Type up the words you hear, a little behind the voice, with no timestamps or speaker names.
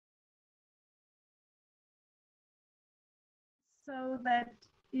so that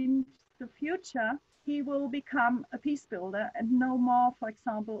in the future he will become a peace builder and no more, for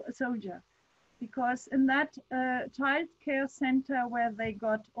example, a soldier. Because in that child care center where they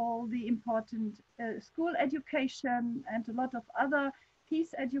got all the important school education and a lot of other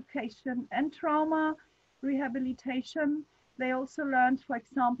peace education and trauma rehabilitation, they also learned, for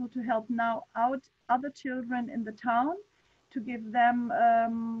example, to help now out other children in the town, to give them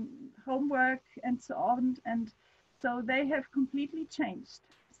homework and so on. And so they have completely changed.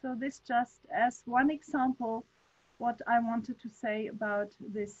 So this just as one example, what I wanted to say about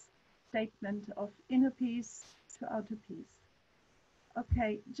this statement of inner peace to outer peace.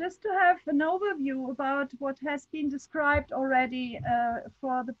 Okay, just to have an overview about what has been described already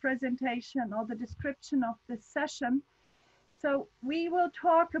for the presentation or the description of this session. So we will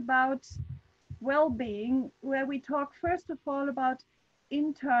talk about well-being, where we talk first of all about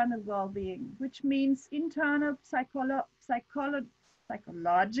internal well-being, which means internal psychological,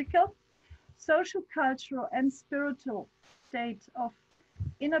 social, cultural, and spiritual state of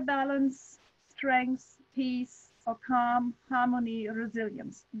inner balance, strength, peace, or calm, harmony,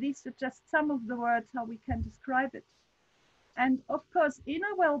 resilience. These are just some of the words how we can describe it. And of course,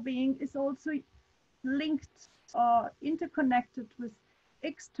 inner well-being is also linked or interconnected with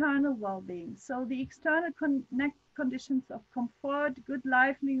external well-being. So the external conditions of comfort, good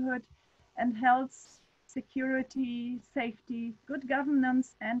livelihood, and health, security, safety, good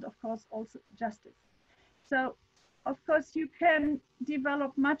governance, and of course also justice. So of course you can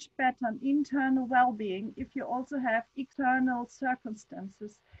develop much better internal well-being if you also have external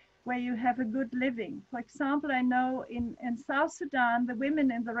circumstances where you have a good living. For example, I know in South Sudan, the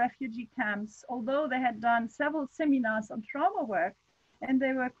women in the refugee camps, although they had done several seminars on trauma work, and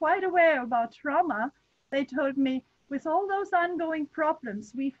they were quite aware about trauma, they told me, with all those ongoing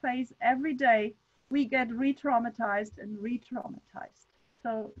problems we face every day, we get re-traumatized and re-traumatized.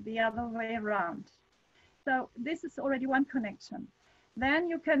 So the other way around. So this is already one connection. Then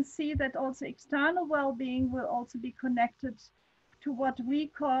you can see that also external well-being will also be connected to what we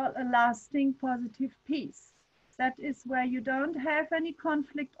call a lasting positive peace. That is where you don't have any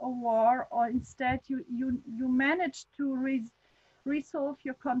conflict or war, or instead you manage to resolve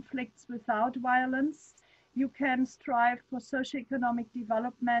your conflicts without violence. You can strive for socioeconomic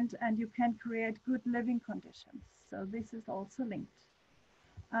development and you can create good living conditions. So this is also linked.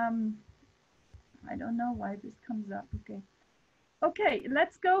 I don't know why this comes up. Okay,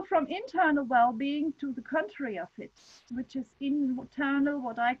 let's go from internal well-being to the contrary of it, which is internal,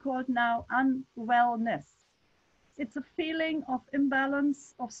 what I call now unwellness. It's a feeling of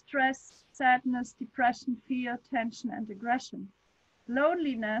imbalance, of stress, sadness, depression, fear, tension, and aggression.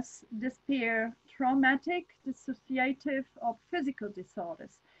 Loneliness, despair, traumatic, dissociative, or physical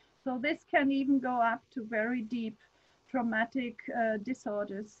disorders. So this can even go up to very deep traumatic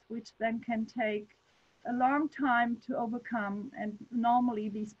disorders, which then can take a long time to overcome. And normally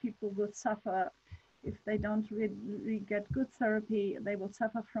these people will suffer, if they don't really get good therapy, they will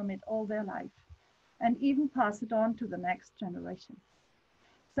suffer from it all their life and even pass it on to the next generation.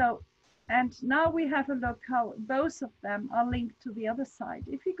 So, and now we have a look how both of them are linked to the other side.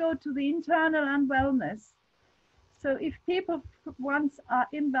 If you go to the internal unwellness, so if people once are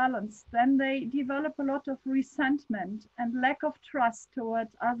imbalanced, then they develop a lot of resentment and lack of trust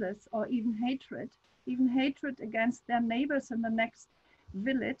towards others, or even hatred against their neighbors in the next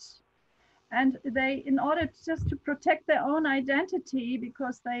village. And they, in order just to protect their own identity,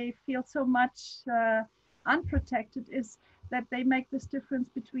 because they feel so much unprotected, is that they make this difference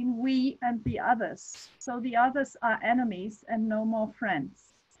between we and the others. So the others are enemies and no more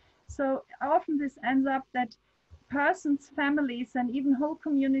friends. So often this ends up that persons, families, and even whole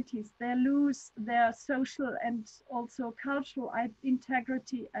communities, they lose their social and also cultural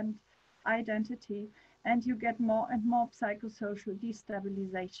integrity and identity, and you get more and more psychosocial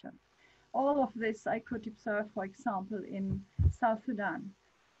destabilization. All of this I could observe, for example, in South Sudan.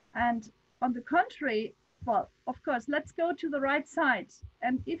 And on the contrary, well, of course, let's go to the right side.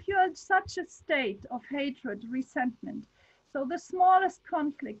 And if you're in such a state of hatred, resentment, so the smallest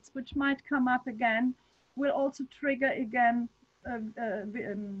conflicts which might come up again will also trigger again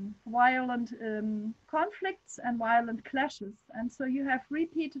violent conflicts and violent clashes. And so you have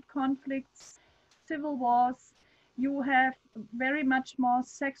repeated conflicts, civil wars, you have very much more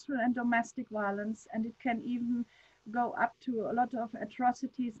sexual and domestic violence, and it can even go up to a lot of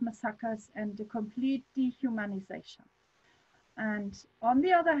atrocities, massacres, and the complete dehumanization. And on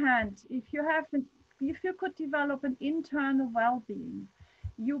the other hand, if you could develop an internal well-being,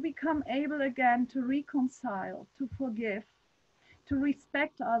 you become able again to reconcile, to forgive, to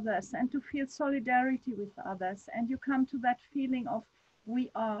respect others and to feel solidarity with others. And you come to that feeling of we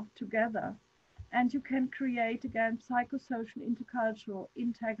are together. And you can create, again, psychosocial intercultural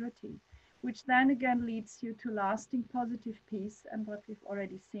integrity, which then again leads you to lasting positive peace. And what we've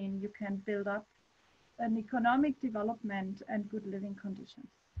already seen, you can build up an economic development and good living conditions.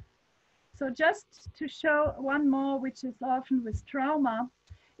 So just to show one more, which is often with trauma,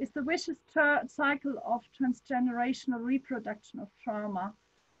 is the vicious cycle of transgenerational reproduction of trauma,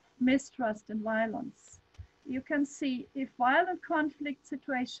 mistrust and violence. You can see if violent conflict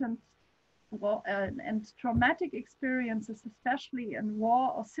situations and traumatic experiences, especially in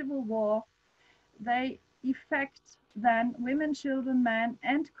war or civil war, they affect then women, children, men,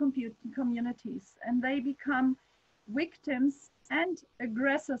 and communities, and they become victims and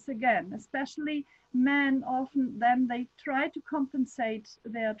aggressors again, especially men. Often then they try to compensate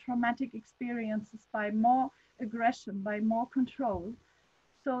their traumatic experiences by more aggression, by more control.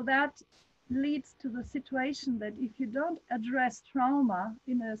 So that leads to the situation that if you don't address trauma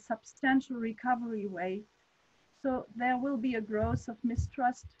in a substantial recovery way, so there will be a growth of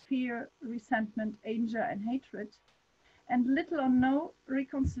mistrust, fear, resentment, anger, and hatred, and little or no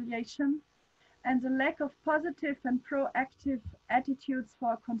reconciliation, and a lack of positive and proactive attitudes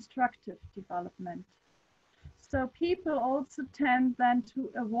for constructive development. So people also tend then to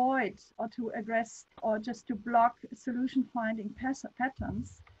avoid or to aggress or just to block solution-finding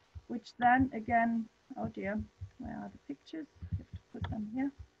patterns, which then again, oh dear, where are the pictures? I have to put them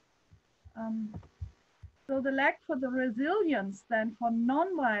here. So the lack for the resilience then for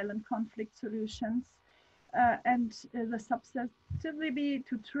non-violent conflict solutions and the susceptibility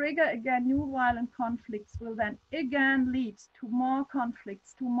to trigger again new violent conflicts will then again lead to more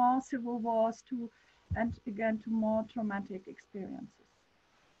conflicts, to more civil wars, and again to more traumatic experiences.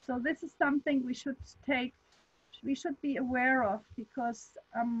 So this is something we should be aware of, because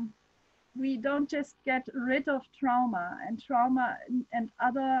we don't just get rid of trauma and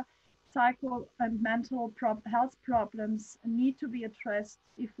other psycho and mental health problems need to be addressed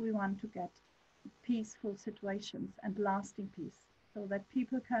if we want to get peaceful situations and lasting peace, so that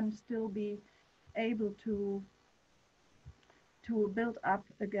people can still be able to build up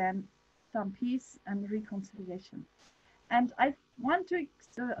again some peace and reconciliation. And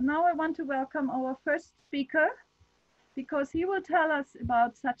now I want to welcome our first speaker, because he will tell us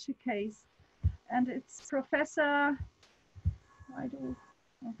about such a case. And it's Professor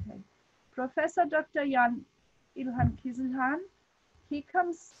Dr. Jan Ilhan Kieselhan.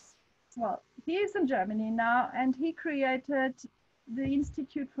 He is in Germany now, and he created the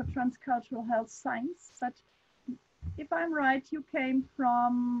Institute for Transcultural Health Science. But if I'm right, you came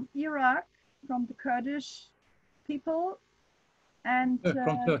from Iraq, from the Kurdish people, and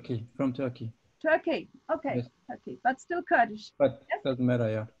from Turkey. Turkey, okay, yes. Turkey, but still Kurdish. But yes? Doesn't matter,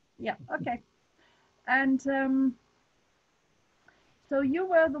 yeah. Yeah, okay. And so you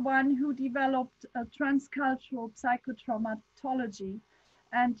were the one who developed a transcultural psychotraumatology,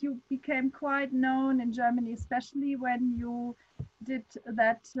 and you became quite known in Germany, especially when you did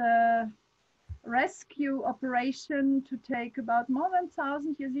that rescue operation to take about more than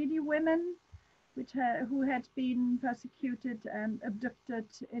 1,000 Yazidi women who had been persecuted and abducted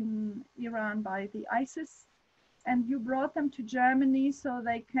in Iran by the ISIS. And you brought them to Germany so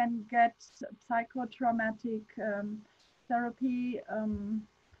they can get psychotraumatic therapy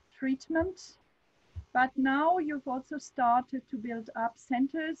treatment. But now you've also started to build up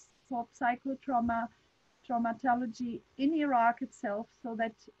centers for psychotraumatology in Iraq itself, so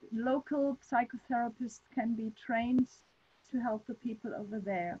that local psychotherapists can be trained to help the people over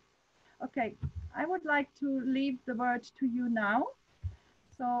there. Okay, I would like to leave the word to you now.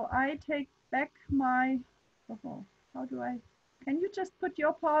 So I take back my, can you just put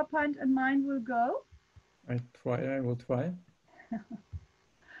your PowerPoint and mine will go? I will try.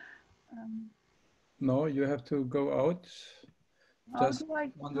 No, you have to go out. How do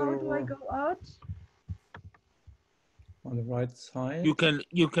I go out? On the right side. You can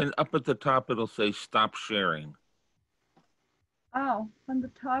up at the top, it'll say stop sharing. Oh, on the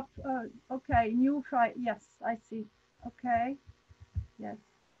top, okay, new file, yes, I see, okay, yes,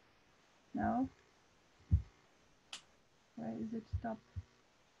 no, where is it, stop,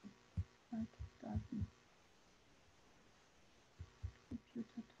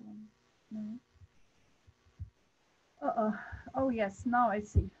 computer tone, no, oh yes, now I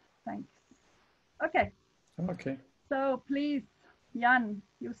see, thanks, okay. Okay. So please, Jan,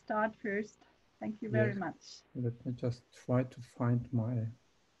 you start first. Thank you very much. Let me just try to find my...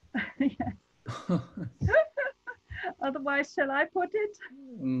 Yes. Otherwise, shall I put it?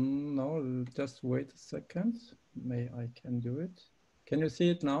 No, just wait a second. May I can do it. Can you see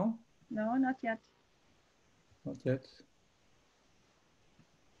it now? No, not yet. Not yet.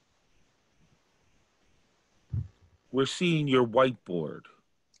 We're seeing your whiteboard.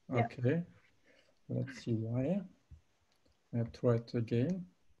 Yeah. Okay. Let's see why. I try it again.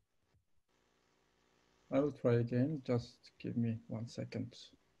 I will try again. Just give me 1 second.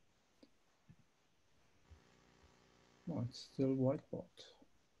 Oh, it's still whiteboard.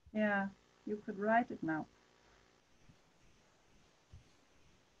 Yeah, you could write it now.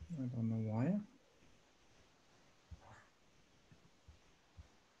 I don't know why.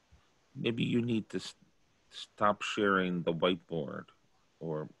 Maybe you need to stop sharing the whiteboard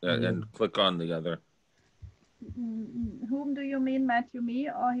or and click on the other. Whom do you mean, Matthew, me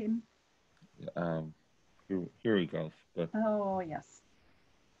or him? Here he goes. But Oh, yes.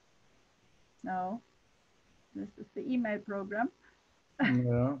 No, this is the email program.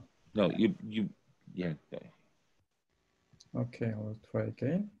 Yeah. no, yeah. Okay, I will try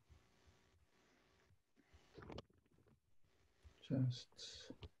again.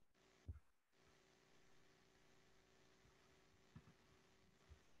 Just.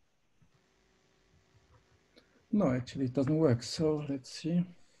 No, actually it doesn't work. So let's see.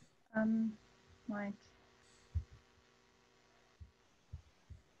 Right.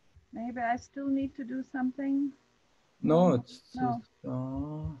 Maybe I still need to do something. No, it's No. just,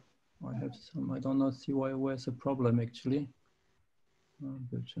 I have some, I don't know, see why, where's the problem actually.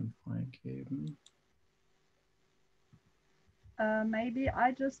 Bildschirm freigeben. Maybe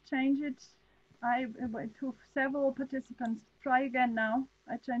I just change it. I went to several participants. Try again now.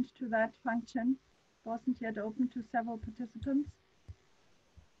 I changed to that function. Wasn't yet open to several participants.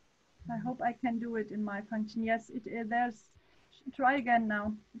 I hope I can do it in my function. Yes, there's. Try again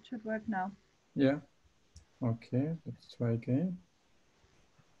now. It should work now. Yeah. Okay, let's try again.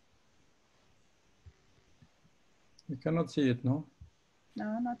 You cannot see it, no?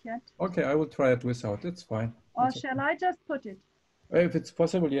 No, not yet. Okay, I will try it without. It's fine. Or It's shall okay. I just put it? If it's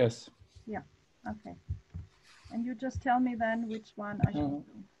possible, yes. Yeah. Okay. And you just tell me then which one I should do.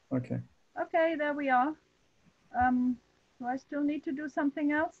 Okay. Okay, there we are. Do I still need to do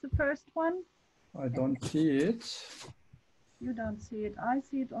something else? The first one? I don't see it. You don't see it. I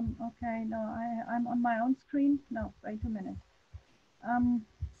see it on. Okay, no, I'm on my own screen. No, wait a minute.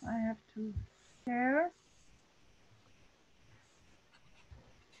 I have to share.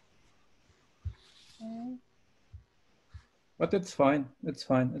 Okay. But it's fine. It's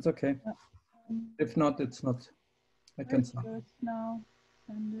fine. It's okay. If not, it's not. I can Let's stop. do it now.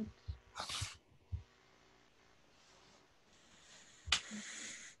 Send it.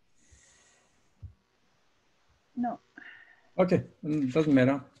 No. Okay, doesn't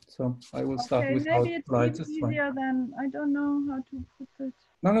matter. So I will start Okay, without maybe it's slides. even It's fine. easier than I don't know how to put it.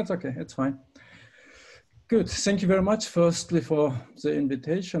 No, that's okay. It's fine. Good. Thank you very much, firstly, for the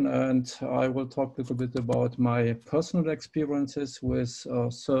invitation. And I will talk a little bit about my personal experiences with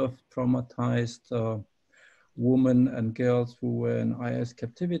self-traumatized women and girls who were in IS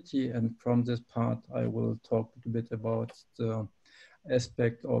captivity. And from this part, I will talk a little bit about the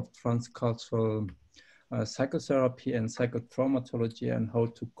aspect of transcultural psychotherapy and psychotraumatology and how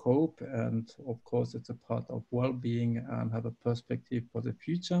to cope. And of course, it's a part of well-being and have a perspective for the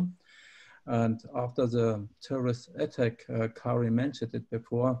future. And after the terrorist attack, Kari mentioned it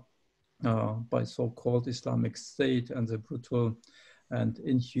before, by so-called Islamic State and the brutal and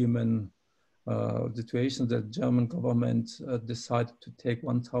inhuman situation, the German government decided to take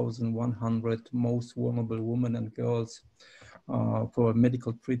 1,100 most vulnerable women and girls for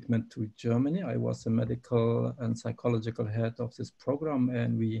medical treatment to Germany. I was the medical and psychological head of this program,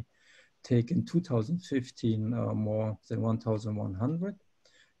 and we take in 2015 more than 1,100.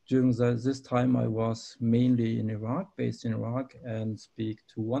 During this time, I was mainly in Iraq, based in Iraq, and speak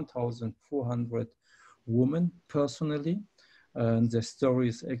to 1,400 women personally. And the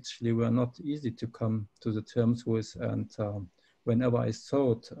stories actually were not easy to come to the terms with. And whenever I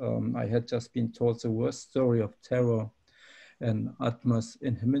thought I had just been told the worst story of terror and utmost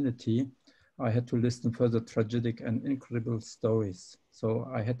inhumanity, I had to listen for the tragic and incredible stories. So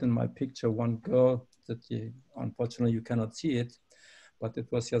I had in my picture one girl that unfortunately you cannot see it, but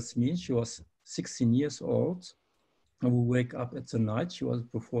it was Yasmin. She was 16 years old. And we wake up at the night. She was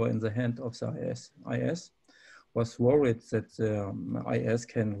before in the hand of the IS, was worried that IS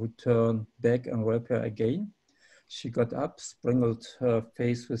can return back and rape her again. She got up, sprinkled her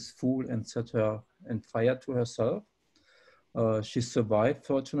face with food and set her and fire to herself. She survived,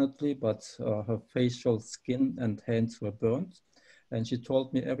 fortunately, but her facial skin and hands were burned. And she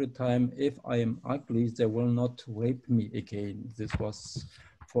told me every time, if I am ugly, they will not rape me again. This was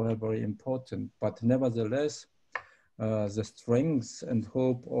for her very important. But nevertheless, the strength and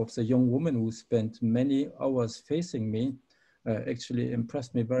hope of the young woman who spent many hours facing me actually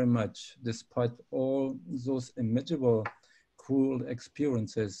impressed me very much. Despite all those imaginable cruel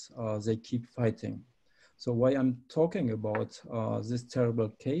experiences, they keep fighting. So why I'm talking about these terrible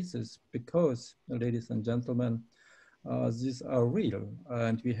cases, because, ladies and gentlemen, these are real,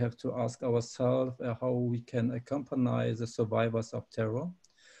 and we have to ask ourselves how we can accompany the survivors of terror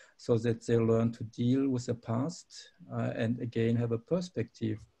so that they learn to deal with the past and again have a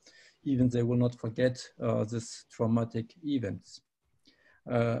perspective, even they will not forget these traumatic events.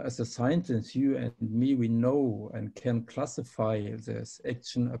 As a scientist, you and me, we know and can classify this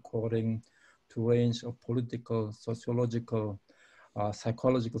action according to range of political, sociological,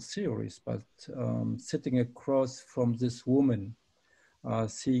 psychological theories, but sitting across from this woman,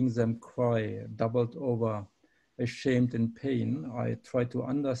 seeing them cry, doubled over, ashamed in pain, I try to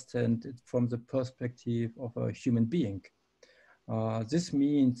understand it from the perspective of a human being. This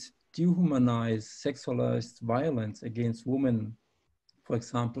means dehumanize sexualized violence against women, for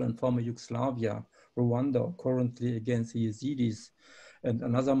example, in former Yugoslavia, Rwanda, or currently against the Yazidis, and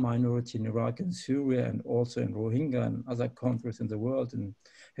another minority in Iraq and Syria, and also in Rohingya and other countries in the world, and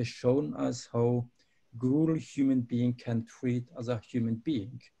has shown us how cruel human being can treat other human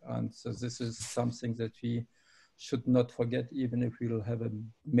being. And so this is something that we should not forget, even if we'll have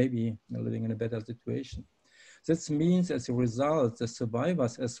maybe living in a better situation. This means, as a result, the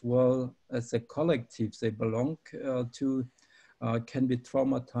survivors, as well as the collectives they belong to, can be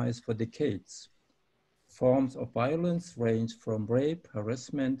traumatized for decades. Forms of violence range from rape,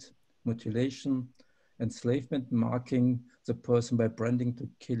 harassment, mutilation, enslavement, marking the person by branding to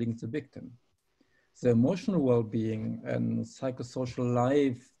killing the victim. The emotional well-being and psychosocial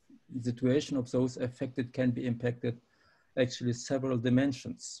life situation of those affected can be impacted actually several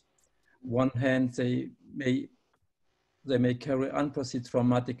dimensions. One hand, they may carry unperceived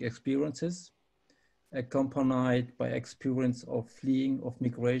traumatic experiences, accompanied by experience of fleeing, of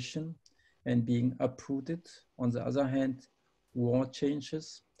migration, and being uprooted. On the other hand, war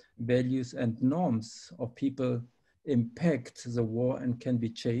changes, values and norms of people impact the war and can be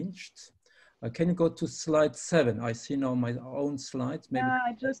changed. Can you go to slide 7? I see now my own slides. Maybe yeah,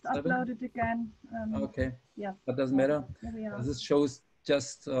 I just 7? uploaded again. Okay. Yeah. That doesn't matter. Here we are. This shows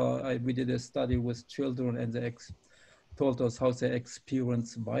just, we did a study with children and they told us how they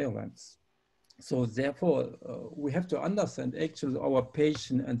experience violence. So therefore, we have to understand actually our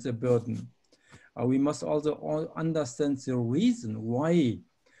patient and the burden. We must also understand the reason why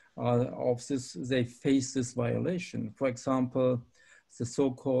of this they face this violation. For example, the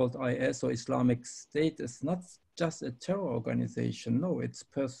so-called IS or Islamic State is not just a terror organization. No, it's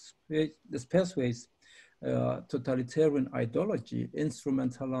persuades totalitarian ideology,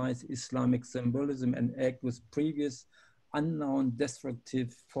 instrumentalize Islamic symbolism and act with previous unknown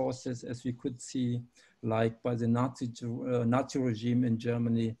destructive forces, as we could see, like by the Nazi regime in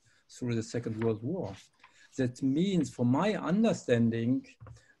Germany through the Second World War. That means, from my understanding,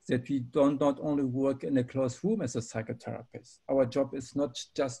 that we don't not only work in a closed room as a psychotherapist. Our job is not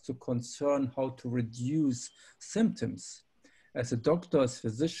just to concern how to reduce symptoms. As a doctors,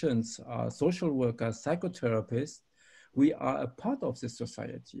 physicians, social workers, psychotherapists, we are a part of this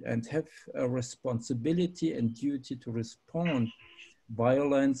society and have a responsibility and duty to respond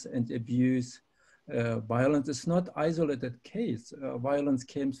violence and abuse. Violence is not isolated case. Violence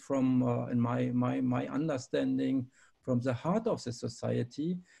comes from, in my understanding, from the heart of the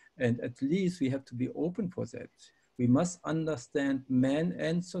society, and at least we have to be open for that. We must understand man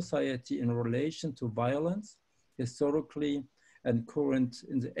and society in relation to violence, historically and current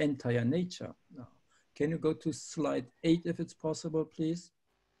in the entire nature. Now, can you go to slide 8 if it's possible, please?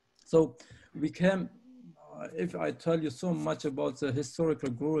 So we can, if I tell you so much about the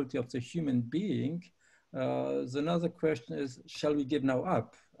historical cruelty of the human being, another question is, shall we give now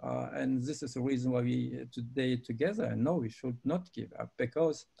up? And this is the reason why we today together, and no, we should not give up,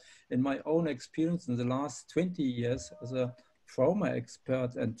 because in my own experience in the last 20 years as a trauma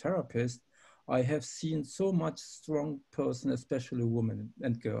expert and therapist, I have seen so much strong person, especially women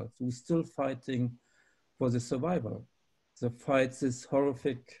and girls, who are still fighting for the survival. They fight these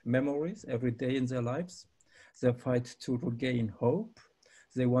horrific memories every day in their lives. They fight to regain hope.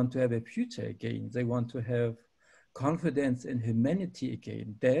 They want to have a future again. They want to have confidence in humanity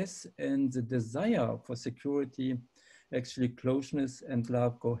again. Death and the desire for security, actually closeness and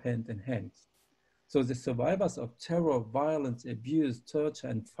love go hand in hand. So the survivors of terror, violence, abuse, torture,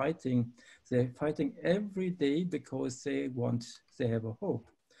 and fighting, they're fighting every day because they they have a hope.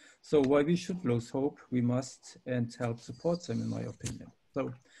 So why we should lose hope, we must and help support them, in my opinion.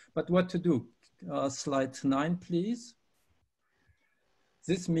 So, but what to do? Slide 9, please.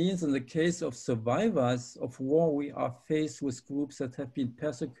 This means in the case of survivors of war, we are faced with groups that have been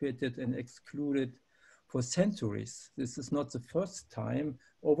persecuted and excluded for centuries. This is not the first time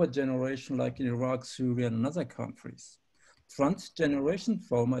over generation like in Iraq, Syria, and other countries. Transgeneration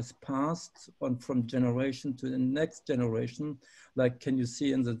trauma is passed on from generation to the next generation, like can you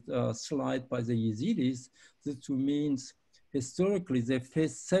see in the slide by the Yazidis. This means historically they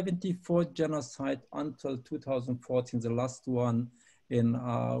faced 74 genocide until 2014, the last one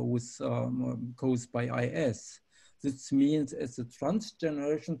was caused by IS. This means it's a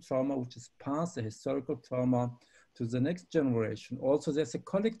transgeneration trauma which is passed, a historical trauma, to the next generation. Also, there's a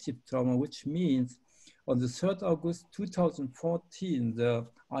collective trauma, which means on the 3rd August 2014, the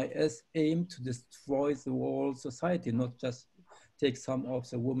IS aimed to destroy the whole society, not just take some of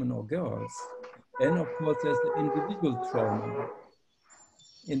the women or girls. And of course, there's the individual trauma.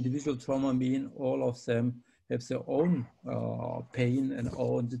 Individual trauma means all of them have their own pain and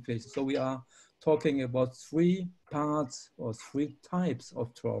own situation. So we are talking about 3 parts or 3 types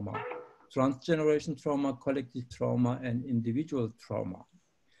of trauma: transgeneration trauma, collective trauma, and individual trauma.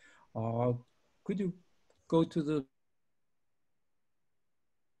 Could you go to the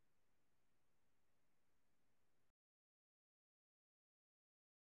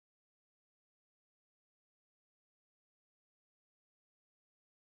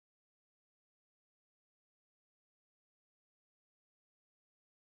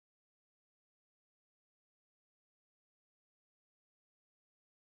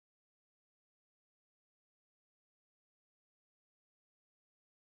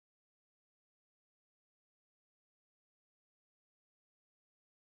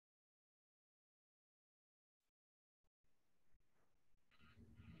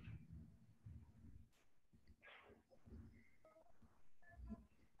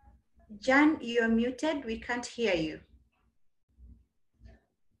Jan, you're muted. We can't hear you.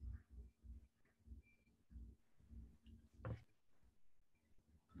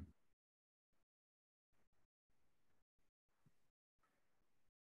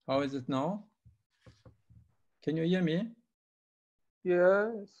 How is it now? Can you hear me?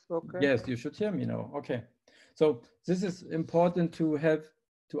 Yes, okay. Yes, you should hear me now. Okay. So this is important to have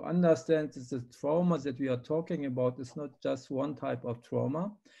to understand that the trauma that we are talking about is not just one type of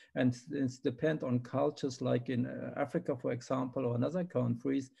trauma, and it's depend on cultures like in Africa, for example, or in other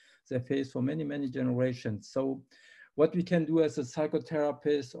countries, they face for many, many generations. So what we can do as a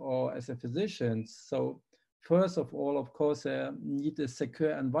psychotherapist or as a physician, so first of all, of course, need a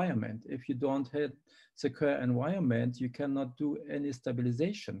secure environment. If you don't have secure environment, you cannot do any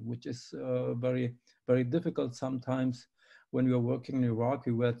stabilization, which is very, very difficult sometimes. When we were working in Iraq,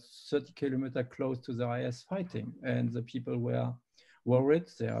 we were 30 kilometers close to the IS fighting, and the people were worried,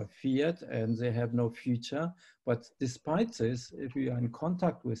 they are feared, and they have no future. But despite this, if we are in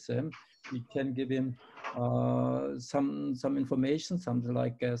contact with them, we can give him some information, something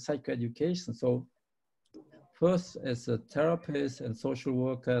like psychoeducation. So first, as a therapist and social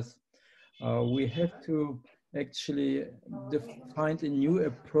workers, we have to actually find a new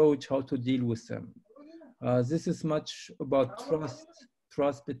approach how to deal with them. This is much about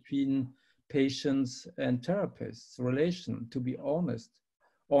trust between patients and therapists, relation, to be honest.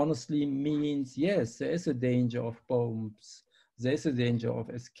 Honestly means, yes, there is a danger of bombs, there is a danger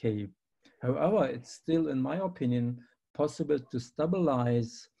of escape. However, it's still, in my opinion, possible to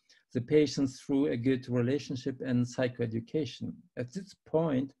stabilize the patients through a good relationship and psychoeducation. At this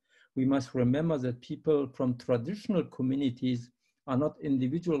point, we must remember that people from traditional communities are not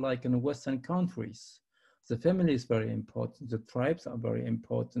individual like in Western countries. The family is very important. The tribes are very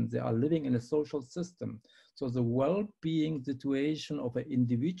important. They are living in a social system. So the well-being situation of an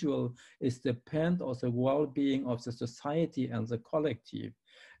individual is dependent on the well-being of the society and the collective.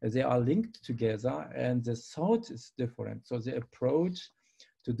 They are linked together and the thought is different. So the approach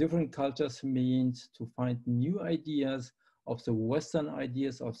to different cultures means to find new ideas of the Western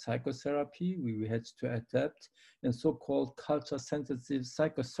ideas of psychotherapy. We had to adapt in so-called culture-sensitive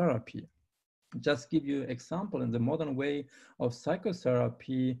psychotherapy. Just give you an example, in the modern way of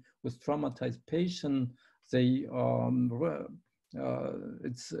psychotherapy with traumatized patients, they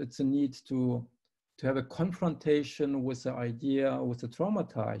it's a need to have a confrontation with the idea, with the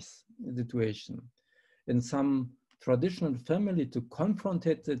traumatized situation. In some traditional family, to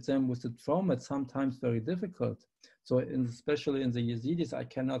confrontate them with the trauma, it's sometimes very difficult. So especially in the Yazidis, I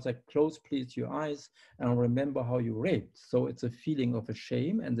cannot say, close please your eyes and remember how you raped. So it's a feeling of a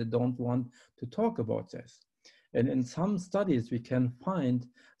shame and they don't want to talk about this. And in some studies, we can find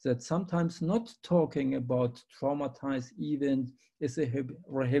that sometimes not talking about traumatized events is a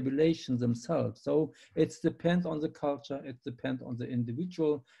rehabilitation themselves. So it depends on the culture, it depends on the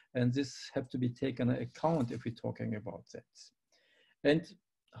individual, and this have to be taken into account if we're talking about that. And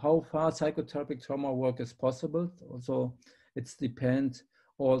how far psychotherapeutic trauma work is possible. Also, it depends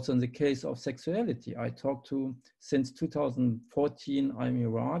also in the case of sexuality. I talked to, since 2014, I'm in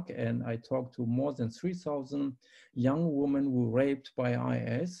Iraq, and I talked to more than 3,000 young women who were raped by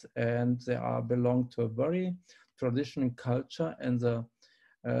IS, and they belong to a very traditional culture, and the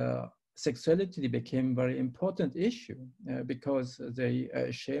sexuality became a very important issue because they are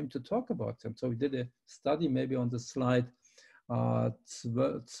ashamed to talk about them. So we did a study, maybe on the slide 12,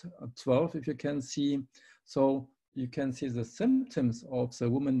 if you can see. So you can see the symptoms of the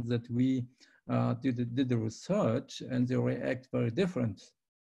women that we did the research, and they react very different.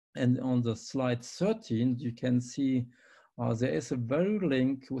 And on the slide 13, you can see there is a very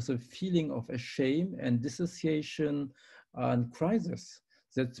link with a feeling of shame and dissociation and crisis.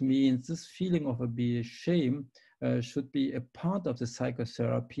 That means this feeling of shame should be a part of the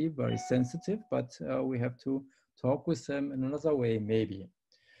psychotherapy, very sensitive, but we have to talk with them in another way, maybe.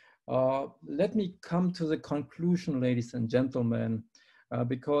 Let me come to the conclusion, ladies and gentlemen,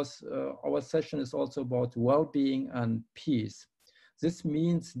 because our session is also about well-being and peace. This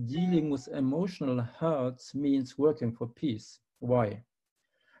means dealing with emotional hurts means working for peace. Why?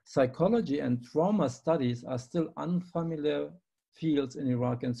 Psychology and trauma studies are still unfamiliar fields in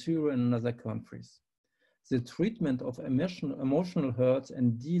Iraq and Syria and other countries. The treatment of emotional hurts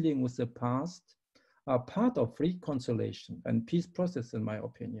and dealing with the past are part of reconciliation and peace process, in my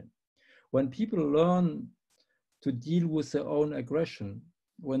opinion. When people learn to deal with their own aggression,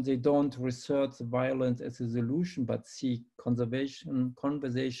 when they don't resort to violence as a solution, but seek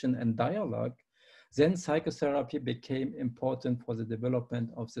conversation and dialogue, then psychotherapy became important for the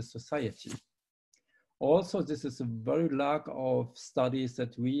development of the society. Also, this is a very lack of studies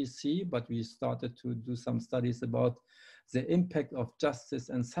that we see, but we started to do some studies about the impact of justice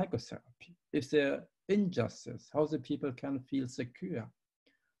and psychotherapy. If there injustice, how the people can feel secure,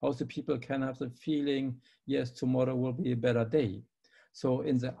 how the people can have the feeling, yes, tomorrow will be a better day. So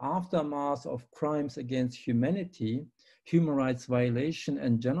in the aftermath of crimes against humanity, human rights violation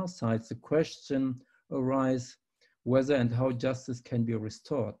and genocide, the question arises whether and how justice can be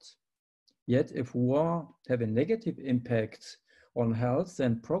restored. Yet if war have a negative impact on health,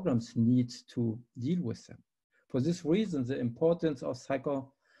 then programs need to deal with them. For this reason, the importance of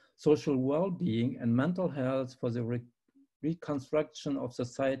psychosocial well-being and mental health for the reconstruction of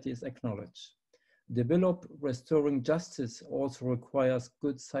society is acknowledged. Restoring justice also requires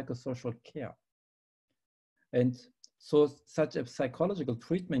good psychosocial care. And so such a psychological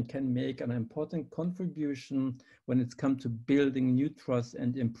treatment can make an important contribution when it's come to building new trust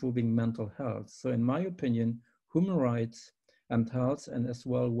and improving mental health. So in my opinion, human rights and health, and as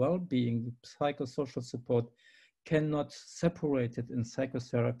well well-being, psychosocial support cannot separate it in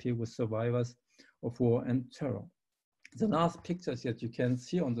psychotherapy with survivors of war and terror. The last pictures that you can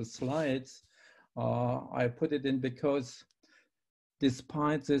see on the slides, I put it in because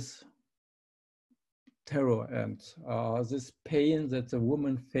despite this terror and this pain that the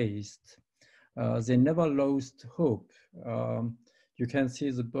woman faced, they never lost hope. You can see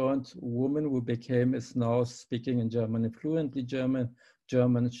the burnt woman who is now speaking in German, fluently German.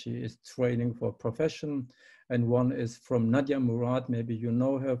 She is training for a profession. And one is from Nadia Murad, maybe you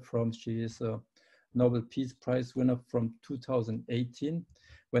know her from, she is a Nobel Peace Prize winner from 2018.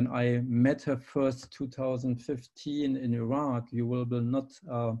 When I met her first 2015 in Iraq, you will not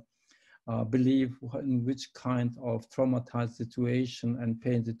believe in which kind of traumatized situation and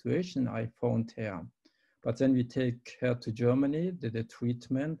pain situation I found her. But then we take her to Germany, did a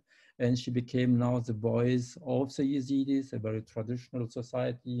treatment, and she became now the voice of the Yazidis, a very traditional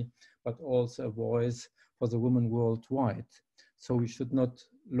society, but also a voice for the women worldwide. So we should not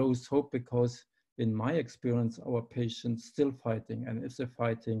lose hope, because in my experience, our patients still fighting, and if they're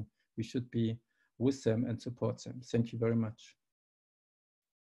fighting, we should be with them and support them. Thank you very much.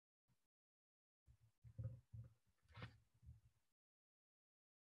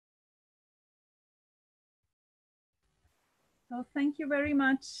 So thank you very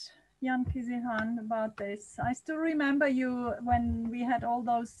much, Jan Pizihan, about this. I still remember you when we had all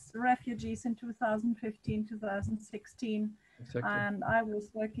those refugees in 2015, 2016. Exactly. And I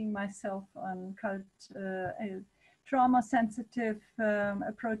was working myself on trauma-sensitive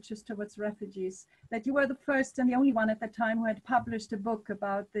approaches towards refugees. That you were the first and the only one at the time who had published a book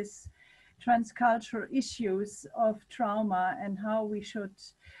about this transcultural issues of trauma and how we should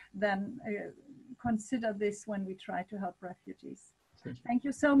then consider this when we try to help refugees. Thank you. Thank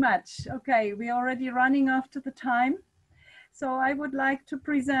you so much. Okay, we're already running after the time. So I would like to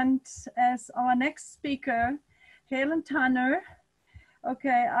present as our next speaker, Helen Tanner.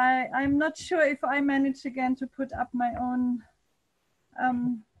 Okay, I'm not sure if I managed again to put up my own,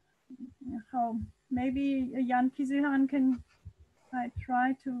 maybe Jan Kisihan, can I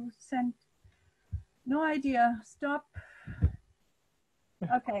try to send, no idea, stop.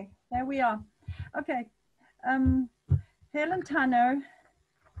 Okay, there we are. Okay, Helen Tanner,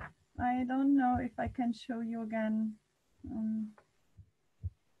 I don't know if I can show you again.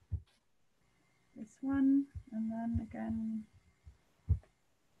 This one, and then again.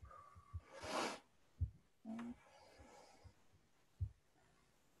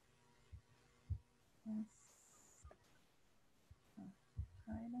 Yes.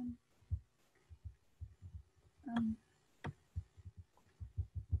 Silent.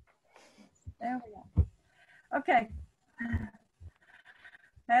 There we are. Okay.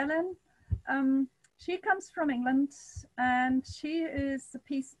 Helen, she comes from England, and she is a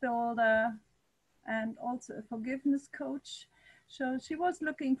peace builder and also a forgiveness coach. So she was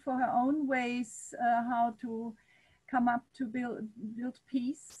looking for her own ways how to come up to build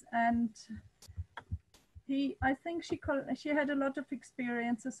peace, and I think she had a lot of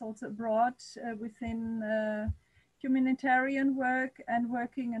experiences also abroad within humanitarian work and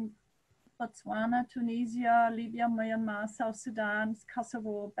working in Botswana, Tunisia, Libya, Myanmar, South Sudan,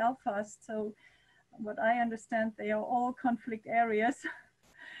 Kosovo, Belfast. So what I understand, they are all conflict areas.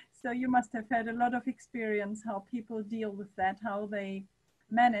 So you must have had a lot of experience how people deal with that, how they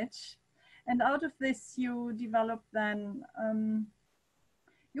manage. And out of this, you developed then,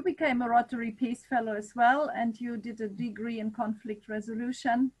 you became a Rotary Peace Fellow as well, and you did a degree in conflict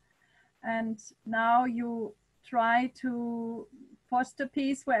resolution. And now you try to foster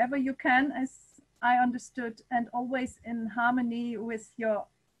peace wherever you can, as I understood, and always in harmony with your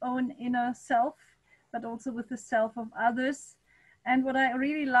own inner self, but also with the self of others. And what I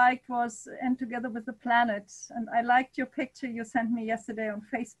really liked was, and together with the planet, and I liked your picture you sent me yesterday on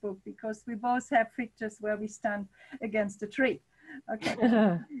Facebook, because we both have pictures where we stand against a tree. Okay.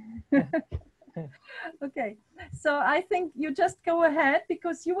 Okay, so I think you just go ahead,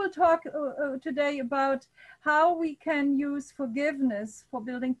 because you will talk today about how we can use forgiveness for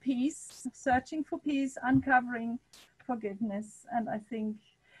building peace, searching for peace, uncovering forgiveness. And I think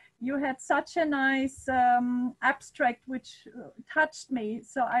you had such a nice abstract which touched me.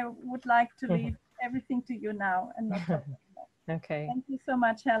 So I would like to leave everything to you now and not talk anymore. Okay. Thank you so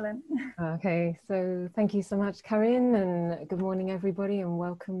much, Helen. Okay, so thank you so much, Karin, and good morning, everybody, and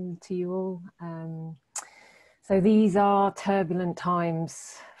welcome to you all. So these are turbulent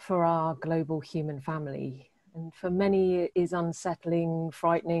times for our global human family, and for many it is unsettling,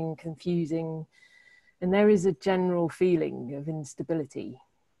 frightening, confusing, and there is a general feeling of instability.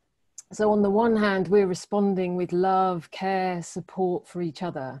 So on the one hand, we're responding with love, care, support for each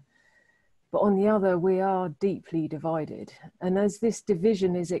other. But on the other, we are deeply divided. And as this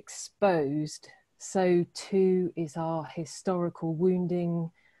division is exposed, so too is our historical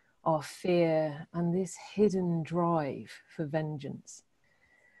wounding, our fear, and this hidden drive for vengeance.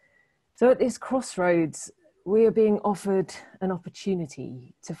 So at this crossroads, we are being offered an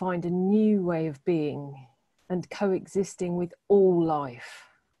opportunity to find a new way of being and coexisting with all life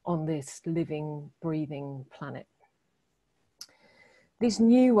on this living, breathing planet. This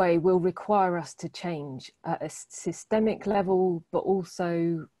new way will require us to change at a systemic level, but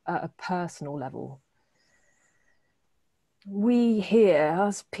also at a personal level. We here,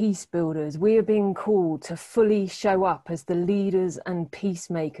 as peace builders, we are being called to fully show up as the leaders and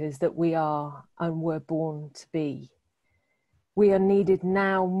peacemakers that we are and were born to be. We are needed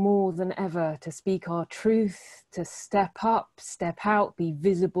now more than ever to speak our truth, to step up, step out, be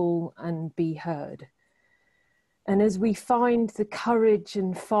visible and be heard. And as we find the courage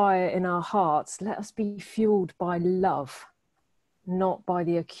and fire in our hearts, let us be fueled by love, not by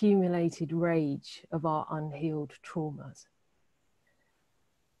the accumulated rage of our unhealed traumas.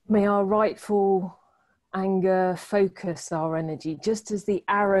 May our rightful anger focus our energy, just as the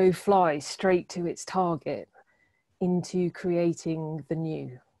arrow flies straight to its target, into creating the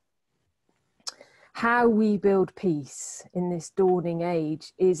new. How we build peace in this dawning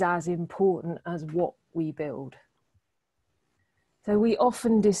age is as important as what we build. So we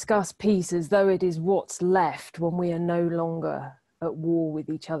often discuss peace as though it is what's left when we are no longer at war with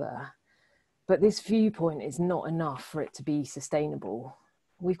each other. But this viewpoint is not enough for it to be sustainable.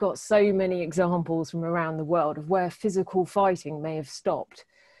 We've got so many examples from around the world of where physical fighting may have stopped,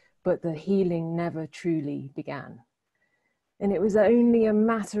 but the healing never truly began. And it was only a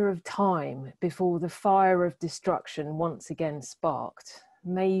matter of time before the fire of destruction once again sparked,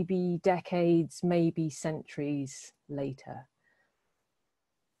 maybe decades, maybe centuries later.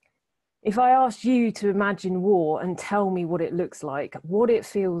 If I asked you to imagine war and tell me what it looks like, what it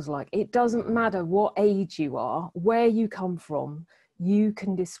feels like, it doesn't matter what age you are, where you come from, you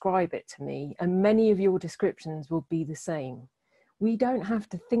can describe it to me, and many of your descriptions will be the same. We don't have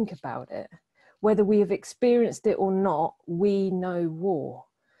to think about it. Whether we have experienced it or not, we know war.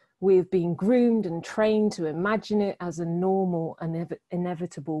 We have been groomed and trained to imagine it as a normal and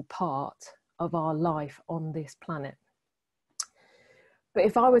inevitable part of our life on this planet. But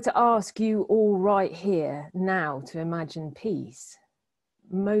if I were to ask you all right here now to imagine peace,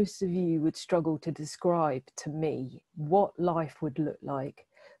 most of you would struggle to describe to me what life would look like,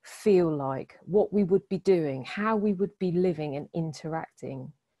 feel like, what we would be doing, how we would be living and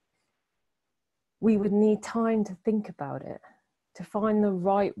interacting. We would need time to think about it, to find the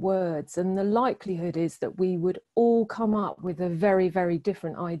right words, and the likelihood is that we would all come up with a very, very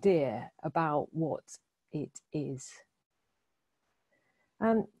different idea about what it is.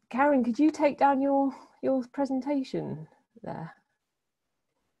 Karen, could you take down your presentation there?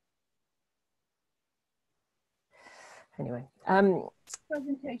 Anyway,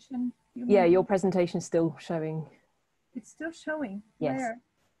 presentation. Yeah, your presentation's still showing. It's still showing. Yes. Where?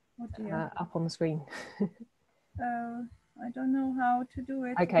 Oh dear. Up on the screen. I don't know how to do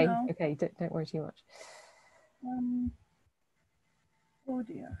it. Okay, now. okay, don't worry too much. Oh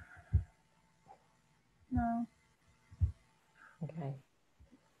dear. No. Okay.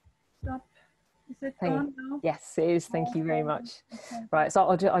 Stop. Is it gone now? Yes, it is. Thank you very much. Okay. Right, so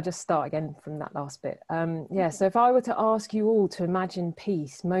I'll just start again from that last bit. Yeah, so if I were to ask you all to imagine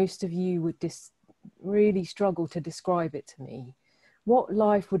peace, most of you would really struggle to describe it to me. What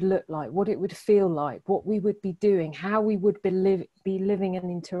life would look like, what it would feel like, what we would be doing, how we would be living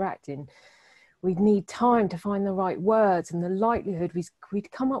and interacting. We'd need time to find the right words, and the likelihood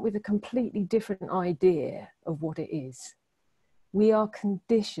we'd come up with a completely different idea of what it is. We are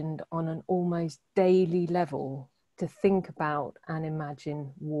conditioned on an almost daily level to think about and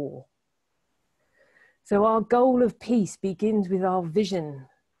imagine war. So our goal of peace begins with our vision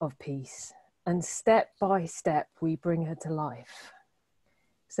of peace, and step by step we bring her to life.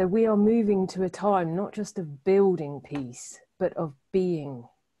 So we are moving to a time not just of building peace, but of being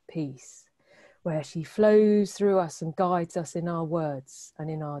peace, where she flows through us and guides us in our words and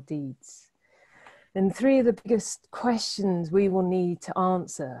in our deeds. And three of the biggest questions we will need to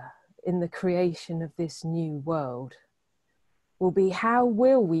answer in the creation of this new world will be: how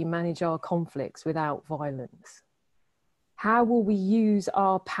will we manage our conflicts without violence? How will we use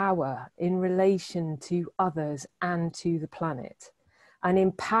our power in relation to others and to the planet, and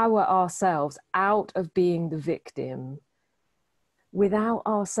empower ourselves out of being the victim without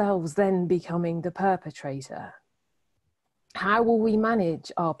ourselves then becoming the perpetrator? How will we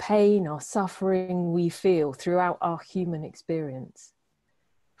manage our pain, our suffering we feel throughout our human experience?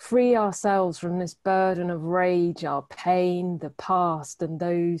 Free ourselves from this burden of rage, our pain, the past, and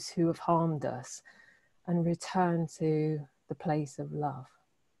those who have harmed us, and return to the place of love.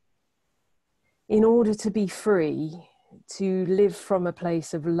 In order to be free, to live from a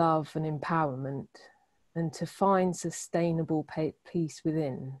place of love and empowerment, and to find sustainable peace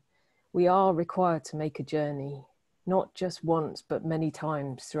within, we are required to make a journey, not just once, but many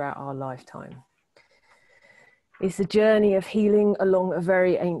times throughout our lifetime. It's a journey of healing along a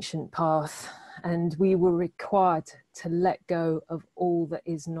very ancient path, and we were required to let go of all that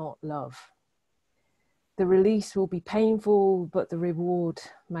is not love. The release will be painful, but the reward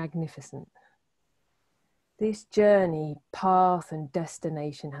magnificent. This journey, path, and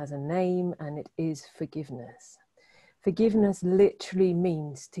destination has a name, and it is forgiveness. Forgiveness literally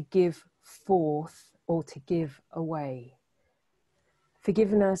means to give forth or to give away.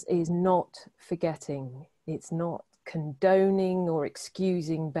 Forgiveness is not forgetting. It's not condoning or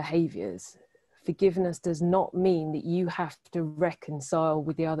excusing behaviors. Forgiveness does not mean that you have to reconcile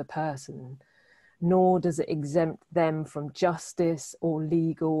with the other person, nor does it exempt them from justice or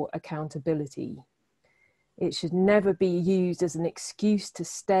legal accountability. It should never be used as an excuse to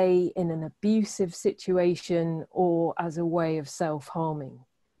stay in an abusive situation or as a way of self-harming.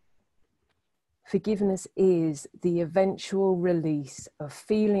 Forgiveness is the eventual release of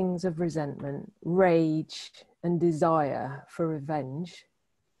feelings of resentment, rage, and desire for revenge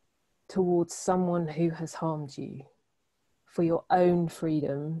towards someone who has harmed you, for your own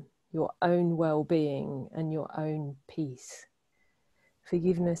freedom, your own well-being, and your own peace.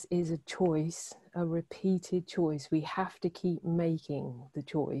 Forgiveness is a choice, a repeated choice. We have to keep making the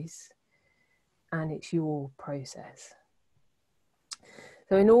choice, and it's your process.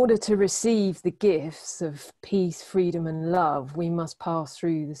 So in order to receive the gifts of peace, freedom and love, we must pass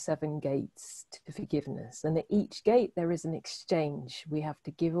through the 7 gates to forgiveness. And at each gate there is an exchange. We have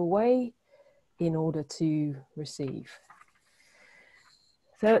to give away in order to receive.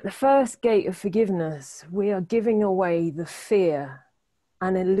 So at the first gate of forgiveness, we are giving away the fear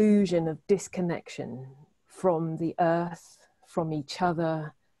and illusion of disconnection from the earth, from each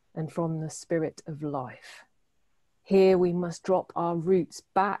other, and from the spirit of life. Here we must drop our roots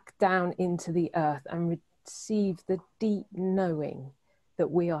back down into the earth and receive the deep knowing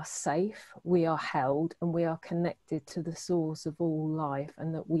that we are safe, we are held, and we are connected to the source of all life,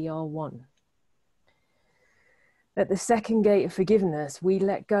 and that we are one. At the second gate of forgiveness, we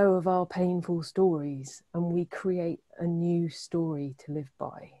let go of our painful stories and we create a new story to live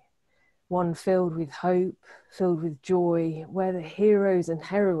by. One filled with hope, filled with joy, where the heroes and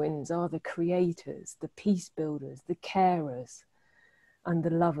heroines are the creators, the peace builders, the carers, and the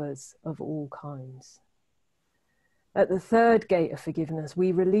lovers of all kinds. At the third gate of forgiveness,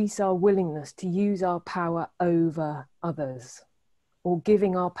 we release our willingness to use our power over others, or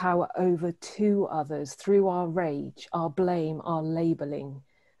giving our power over to others through our rage, our blame, our labeling,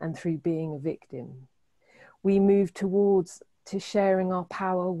 and through being a victim. We move towards to sharing our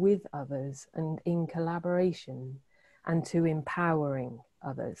power with others and in collaboration, and to empowering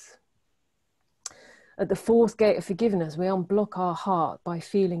others. At the fourth gate of forgiveness, we unblock our heart by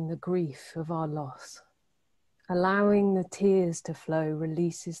feeling the grief of our loss. Allowing the tears to flow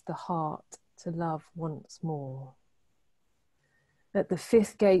releases the heart to love once more. At the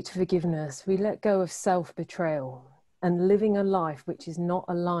fifth gate of forgiveness, we let go of self-betrayal and living a life which is not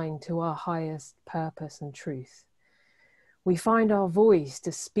aligned to our highest purpose and truth. We find our voice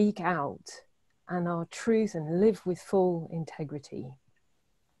to speak out and our truth and live with full integrity.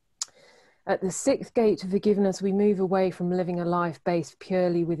 At the sixth gate of forgiveness, we move away from living a life based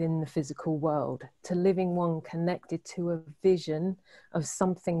purely within the physical world to living one connected to a vision of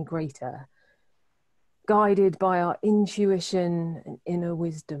something greater, guided by our intuition and inner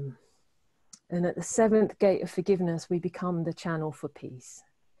wisdom. And at the seventh gate of forgiveness, we become the channel for peace,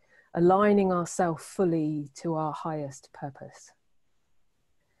 aligning ourselves fully to our highest purpose.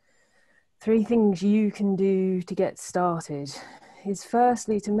 3 things you can do to get started is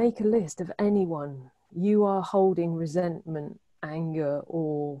firstly to make a list of anyone you are holding resentment, anger,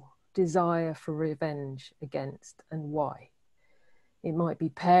 or desire for revenge against, and why. It might be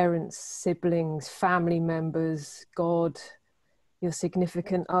parents, siblings, family members, God, your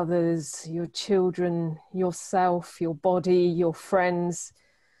significant others, your children, yourself, your body, your friends,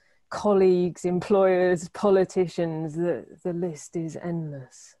 colleagues, employers, politicians. The list is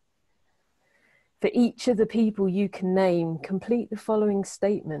endless. For each of the people you can name, complete the following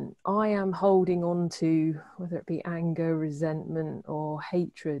statement. I am holding on to, whether it be anger, resentment, or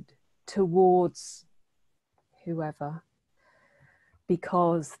hatred towards whoever,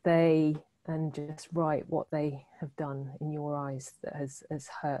 because they, and just write what they have done in your eyes that has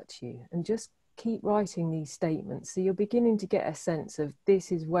hurt you. And just keep writing these statements. So you're beginning to get a sense of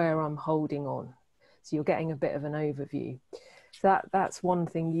this is where I'm holding on. So you're getting a bit of an overview. So that's one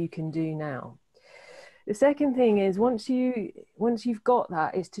thing you can do now. The second thing is once you've got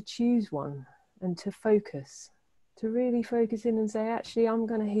that, is to choose one and to focus, to really focus in and say, actually, I'm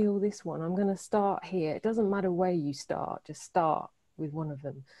going to heal this one. I'm going to start here. It doesn't matter where you start, just start with one of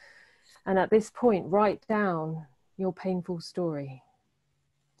them. And at this point, write down your painful story.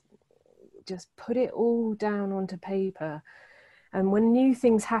 Just put it all down onto paper. And when new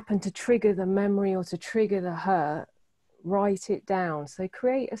things happen to trigger the memory or to trigger the hurt, write it down. So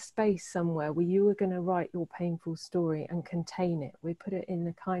create a space somewhere where you are going to write your painful story and contain it. We put it in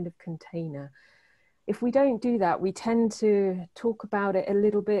a kind of container. If we don't do that, we tend to talk about it a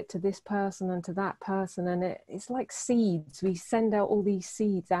little bit to this person and to that person, and it's like seeds. We send out all these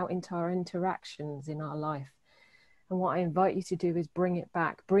seeds out into our interactions in our life. And what I invite you to do is bring it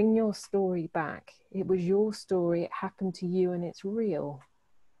back. Bring your story back. It was your story, it happened to you, and it's real.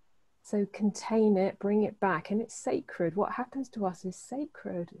 So contain it, bring it back, and it's sacred. What happens to us is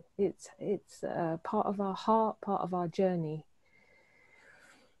sacred. It's part of our heart, part of our journey.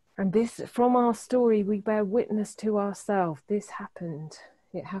 And this, from our story, we bear witness to ourselves. This happened.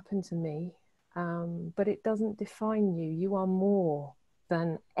 It happened to me. But it doesn't define you. You are more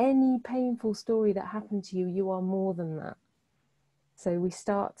than any painful story that happened to you. You are more than that. So we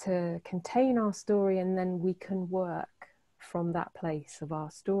start to contain our story, and then we can work from that place of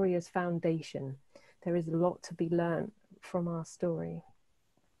our story as foundation. There is a lot to be learned from our story.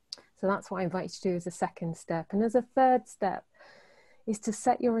 So that's what I invite you to do as a second step. And as a third step is to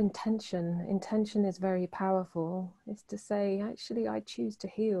set your intention. Intention is very powerful. It's to say, actually, I choose to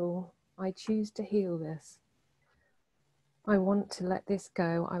heal. I choose to heal this. I want to let this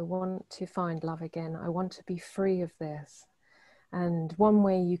go. I want to find love again. I want to be free of this. And one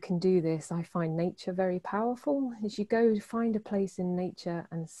way you can do this, I find nature very powerful, is you go find a place in nature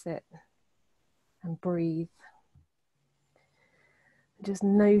and sit and breathe. Just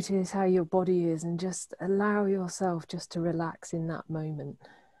notice how your body is and just allow yourself just to relax in that moment.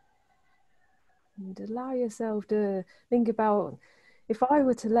 And allow yourself to think about, if I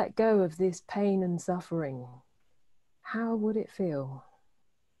were to let go of this pain and suffering, how would it feel?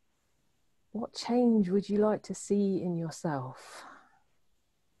 What change would you like to see in yourself?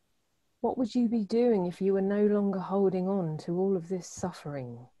 What would you be doing if you were no longer holding on to all of this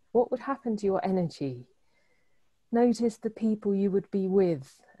suffering? What would happen to your energy? Notice the people you would be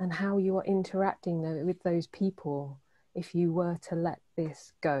with and how you are interacting with those people if you were to let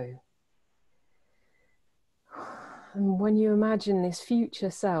this go. And when you imagine this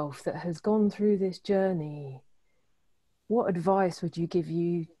future self that has gone through this journey, what advice would you give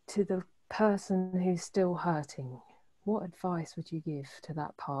to the person who's still hurting? What advice would you give to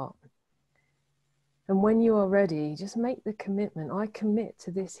that part? And when you are ready, just make the commitment. I commit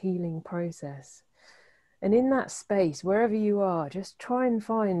to this healing process. And in that space, wherever you are, just try and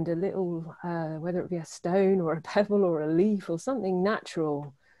find a little, whether it be a stone or a pebble or a leaf or something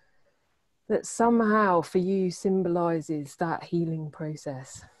natural that somehow for you symbolizes that healing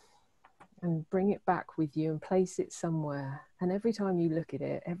process. And bring it back with you and place it somewhere. And every time you look at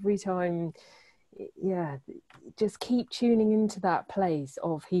it, every time, yeah, just keep tuning into that place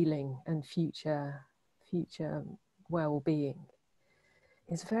of healing and future well-being.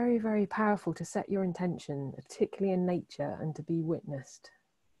 It's very, very powerful to set your intention, particularly in nature, and to be witnessed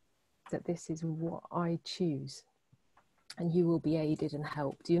that this is what I choose. And you will be aided and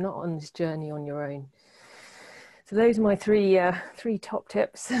helped. You're not on this journey on your own. So those are my three top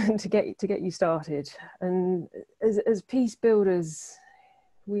tips to get you started. And as peace builders,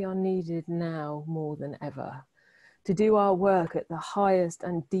 we are needed now more than ever to do our work at the highest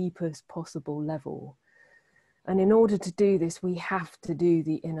and deepest possible level. And in order to do this, we have to do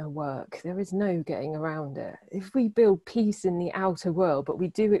the inner work. There is no getting around it. If we build peace in the outer world, but we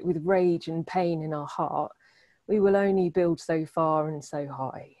do it with rage and pain in our heart, we will only build so far and so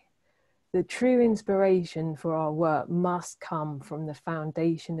high. The true inspiration for our work must come from the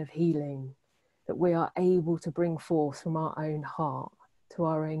foundation of healing that we are able to bring forth from our own heart, to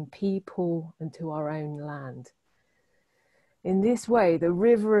our own people and to our own land. In this way, the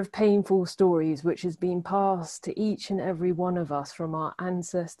river of painful stories which has been passed to each and every one of us from our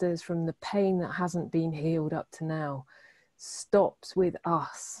ancestors, from the pain that hasn't been healed up to now, stops with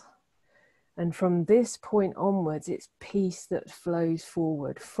us. And from this point onwards, it's peace that flows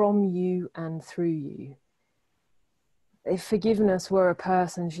forward from you and through you. If forgiveness were a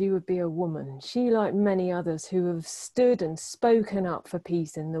person, she would be a woman. She, like many others who have stood and spoken up for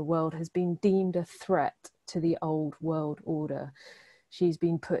peace in the world, has been deemed a threat to the old world order. She's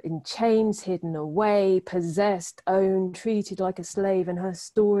been put in chains, hidden away, possessed, owned, treated like a slave, and her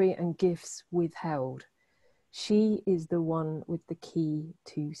story and gifts withheld. She is the one with the key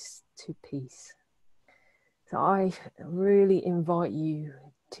to peace. So I really invite you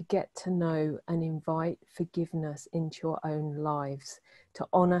to get to know and invite forgiveness into your own lives, to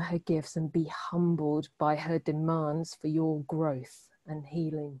honor her gifts and be humbled by her demands for your growth and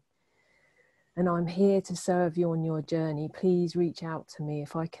healing. And I'm here to serve you on your journey. Please reach out to me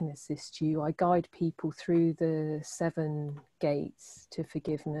if I can assist you. I guide people through the 7 gates to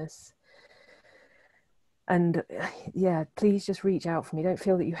forgiveness. And yeah, please just reach out for me. Don't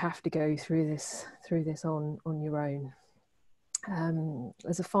feel that you have to go through this on your own.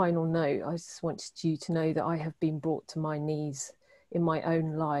 As a final note, I just wanted you to know that I have been brought to my knees in my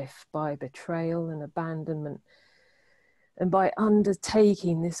own life by betrayal and abandonment. And by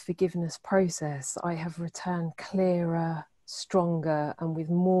undertaking this forgiveness process, I have returned clearer, stronger, and with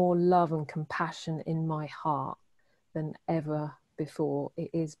more love and compassion in my heart than ever before. It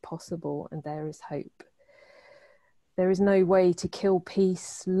is possible, and there is hope. There is no way to kill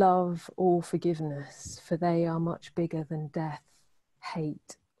peace, love, or forgiveness, for they are much bigger than death,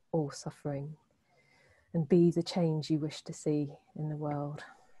 hate, or suffering. And be the change you wish to see in the world.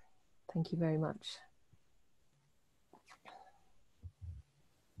 Thank you very much.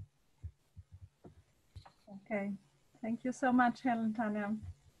 Okay, thank you so much, Helen Tanya.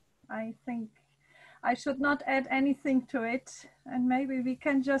 I think I should not add anything to it, and maybe we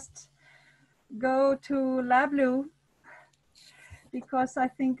can just go to Lablu, because I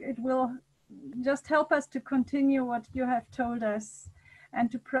think it will just help us to continue what you have told us and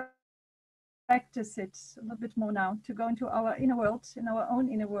to practice it a little bit more now, to go into our inner world, in our own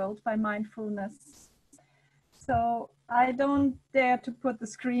inner world by mindfulness. So I don't dare to put the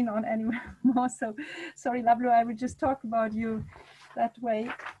screen on anymore. So sorry, Lablu, I will just talk about you that way.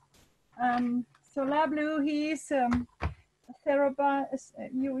 So Lablu, he's a therapist.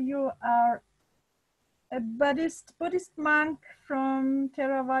 You are a Buddhist monk from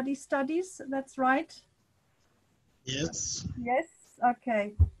Theravada studies. That's right. Yes. Yes.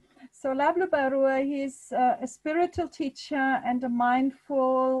 Okay. So Lablu Barua, he's a spiritual teacher and a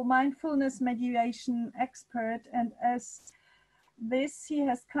mindfulness meditation expert, and as this he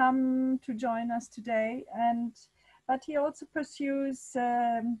has come to join us today. But he also pursues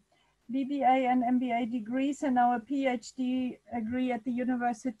BBA and MBA degrees and now a PhD degree at the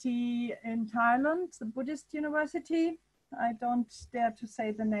university in Thailand, the Buddhist university. I don't dare to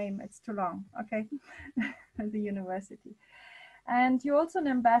say the name, it's too long. Okay. The university. And you're also an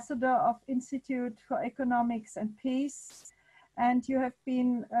ambassador of Institute for Economics and Peace. And you have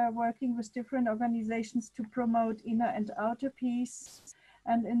been working with different organizations to promote inner and outer peace.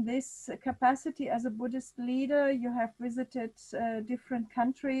 And in this capacity as a Buddhist leader, you have visited different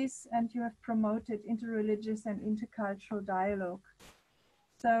countries and you have promoted interreligious and intercultural dialogue.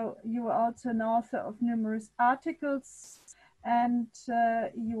 So you are also an author of numerous articles, and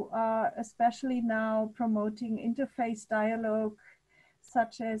you are especially now promoting interfaith dialogue,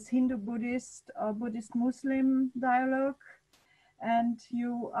 such as Hindu-Buddhist or Buddhist-Muslim dialogue. And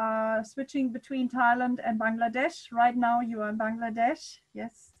you are switching between Thailand and Bangladesh. Right now you are in Bangladesh,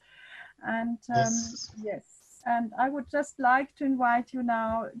 yes. And yes, and I would just like to invite you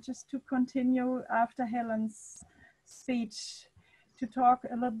now just to continue after Helen's speech to talk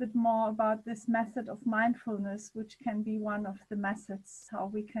a little bit more about this method of mindfulness, which can be one of the methods how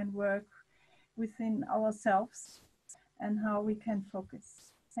we can work within ourselves and how we can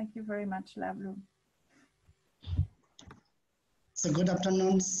focus. Thank you very much, Lablu. So good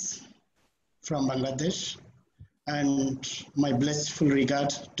afternoon from Bangladesh, and my blissful regard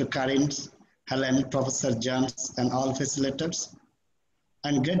to Karin, Helen, Professor Jones, and all facilitators,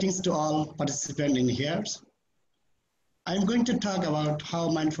 and greetings to all participants in here. I'm going to talk about how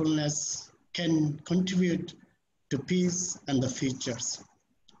mindfulness can contribute to peace and the futures.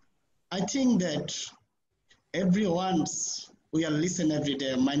 I think that we are listening every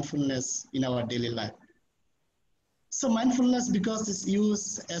day mindfulness in our daily life. So mindfulness, because it's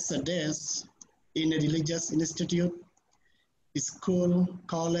used as a desk in a religious institute, school,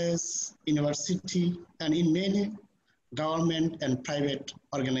 college, university, and in many government and private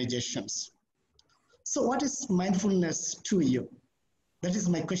organizations. So what is mindfulness to you? That is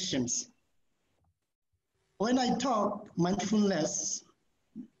my questions. When I talk mindfulness,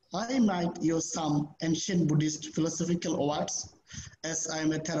 I might use some ancient Buddhist philosophical words, as I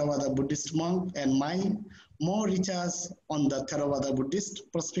am a Theravada Buddhist monk, and my more research on the Theravada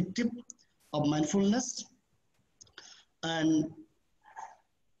Buddhist perspective of mindfulness. And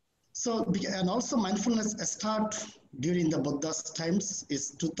also mindfulness start during the Buddha's times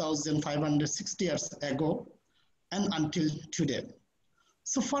is 2,560 years ago and until today.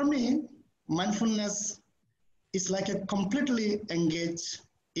 So for me, mindfulness is like a completely engaged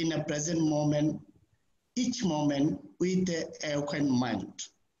in a present moment, each moment with a open mind.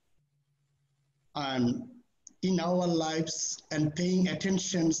 And in our lives and paying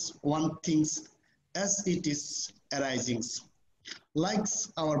attention on things as it is arising. Like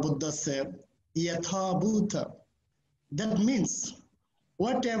our Buddha said, yatha bhuta. That means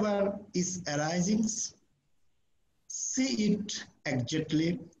whatever is arising, see it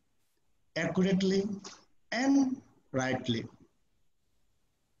exactly, accurately, and rightly.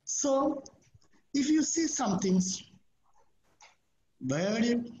 So if you see some things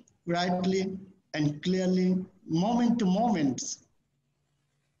very rightly and clearly, moment to moment,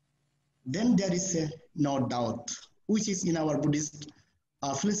 then there is no doubt, which is in our Buddhist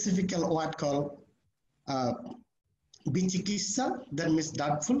philosophical word called vicikiccha, that means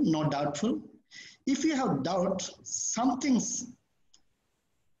doubtful, no doubtful. If you have doubt, some things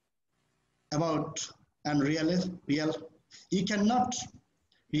about and real, you cannot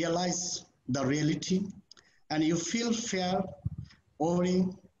realize the reality, and you feel fear, worry,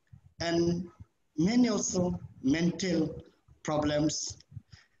 and many also mental problems.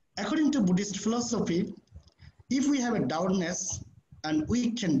 According to Buddhist philosophy, if we have a doubtness and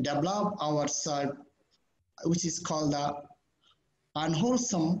we can develop ourselves, which is called the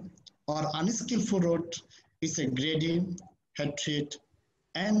unwholesome or unskillful road, is a greedy, hatred,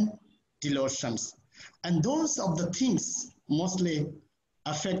 and delusions. And those of the things mostly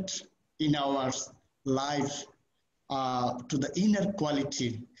affect in our life to the inner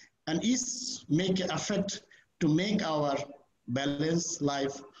quality, and is make an effort to make our balanced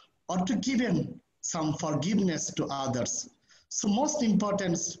life or to give in some forgiveness to others. So most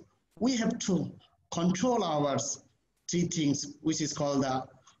important, we have to control our three things, which is called the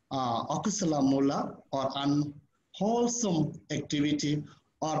akusala mula, or unwholesome activity,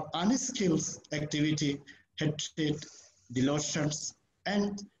 or unskilled activity, hatred, delusions,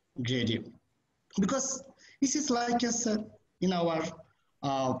 and greed. Because this is like I said in our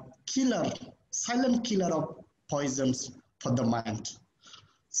killer, silent killer of poisons for the mind.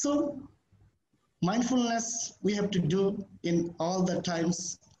 So mindfulness we have to do in all the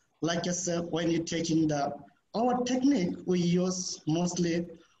times. Like I said, when you're taking our technique, we use mostly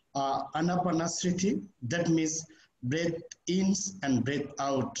anapanasriti, that means breath in and breath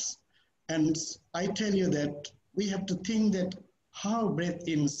out. And I tell you that we have to think that how breath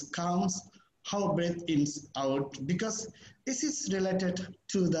in comes, how breath in out, because this is related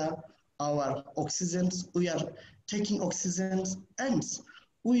to our oxygens. We are taking oxygens and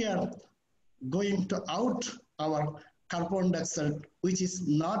we are going to out our carbon dioxide, which is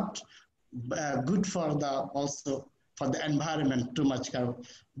not good for also for the environment, too much carbon.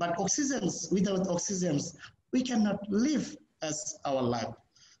 But oxygens, without oxygens, we cannot live as our life.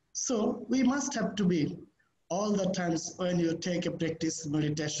 So we must have to be all the times when you take a practice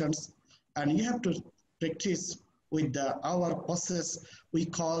meditations, and you have to practice with our process we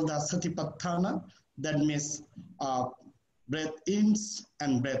call the satipatthana, that means breath in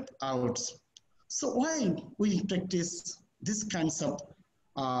and breath out. So why we practice these kinds of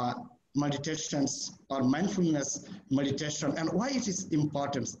meditations or mindfulness meditation, and why it is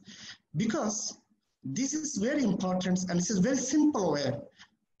important? Because this is very important, and this is very simple way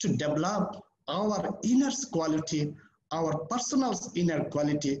to develop our inner quality, our personal inner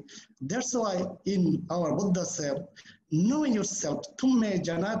quality. That's why in our Buddha said, know yourself, tumme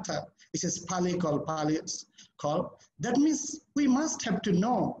janata, it is Pali called. That means we must have to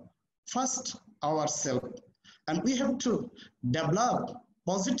know first ourselves, and we have to develop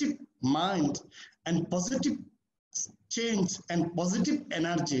positive mind and positive change and positive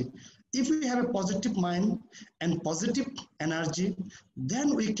energy. If we have a positive mind and positive energy,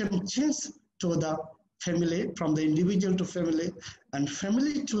 then we can change to the family, from the individual to family, and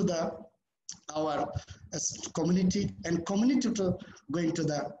family to our community, and community to going to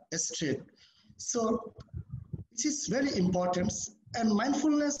the street. So it is very important, and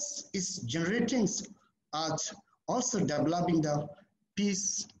mindfulness is generating also developing the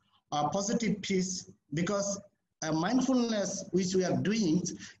peace, positive peace, because mindfulness which we are doing,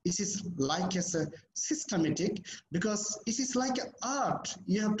 it is like as a systematic, because it is like an art.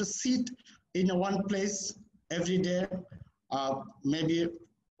 You have to sit in one place every day, maybe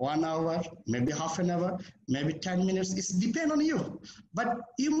 1 hour, maybe half an hour, maybe 10 minutes. It depends on you. But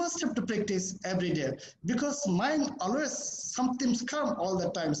you must have to practice every day, because mind always, sometimes come all the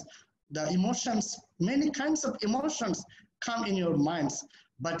times. The emotions, many kinds of emotions come in your minds,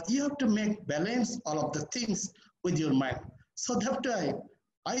 but you have to make balance all of the things with your mind. So that's why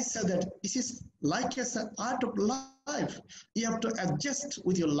I said that it is like as an art of life. You have to adjust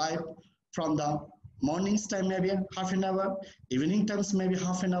with your life from the morning's time, maybe half an hour, evening times, maybe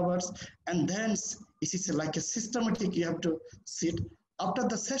half an hour, and then it is like a systematic, you have to sit. After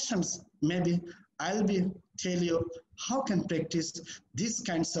the sessions, maybe I'll tell you how can practice these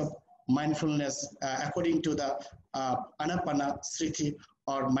kinds of mindfulness according to the anapanasriti,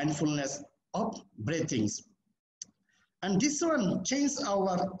 or mindfulness of breathings. And this one changes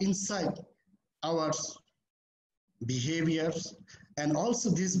our inside, our behaviors, and also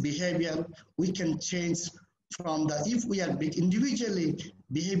this behavior we can change from if we are individually,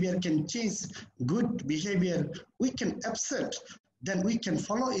 behavior can change, good behavior we can upset, then we can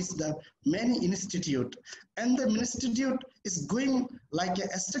follow is the many institute, and the institute is going like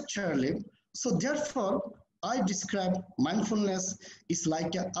a structurally. So therefore I describe mindfulness is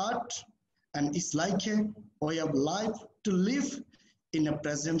like an art, and it's like a way of life to live in a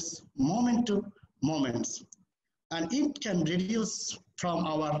presence, moment to moments. And it can reduce from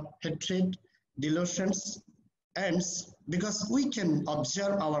our hatred, delusions, and because we can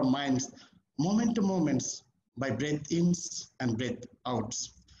observe our minds moment to moments by breath ins and breath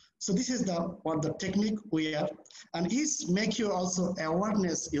outs. So this is what the technique we are, and is make you also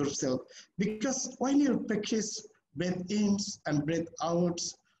awareness yourself, because when you practice breath ins and breath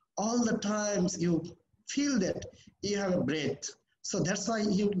outs, all the times you feel that you have a breath. So that's why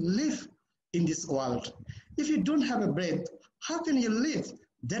you live in this world. If you don't have a breath, how can you live?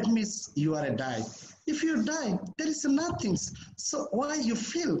 That means you are a die. If you die, there is nothing. So why you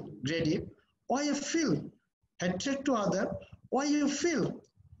feel greedy? Why you feel hatred to other? Why you feel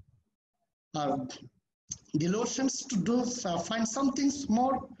delusions to do find something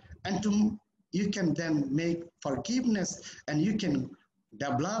more, and to you can then make forgiveness, and you can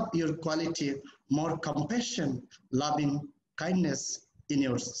develop your quality more compassion, loving kindness in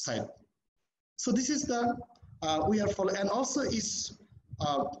your side. So this is the we are following, and also is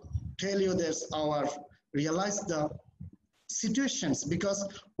tell you this our realize the situations, because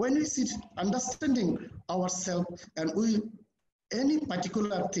when we sit understanding ourselves, and we any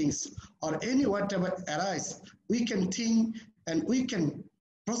particular things or any whatever arise, we can think, and we can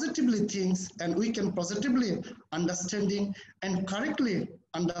positively think, and we can positively understanding and correctly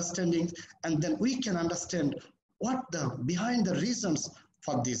understanding, and then we can understand what the behind the reasons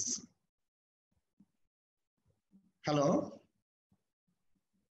for this. Hello?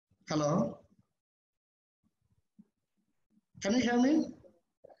 Hello? Can you hear me?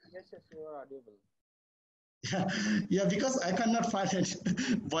 Yes, yes, you are audible. Yeah, because I cannot find any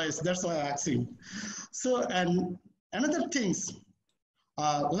voice, that's why I'm asking. So, and another things,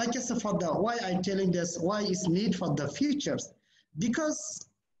 like I said, for the why I'm telling this, why is need for the futures, because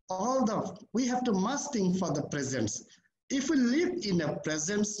all the we have to mastering for the presence. If we live in a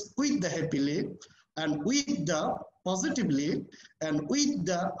presence with the happily, and with the positively, and with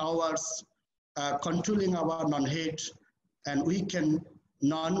the ours controlling our non-hate, and we can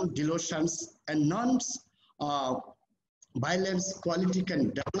non-delusions and non-violence quality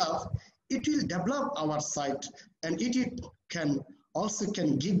can develop, it will develop our sight, and it can also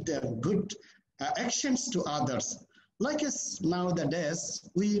can give the good actions to others. Like as nowadays,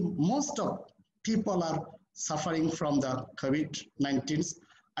 most of people are suffering from the COVID-19.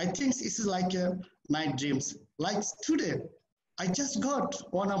 I think this is like a night dreams. Like today, I just got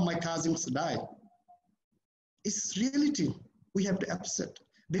one of my cousins die. It's reality. We have to accept,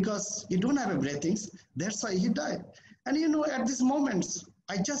 because you don't have a breathings, that's why he died. And you know, at this moment,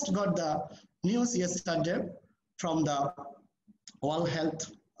 I just got the news yesterday from the World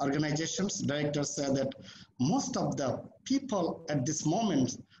Health Organization's director said that most of the people at this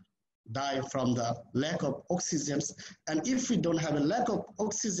moment die from the lack of oxygen. And if we don't have a lack of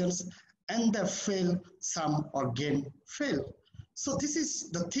oxygen, and they fail, some organ fail. So this is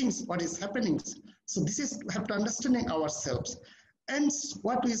the things what is happening. So this is we have to understanding ourselves. And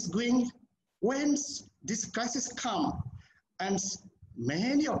what is going when this crisis come, and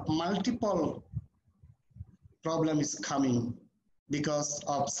many of multiple problem is coming, because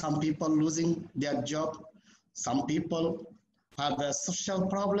of some people losing their job, some people have social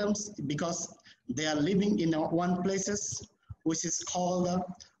problems because they are living in one places which is called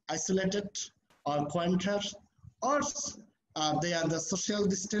isolated or quarantine, or they are the social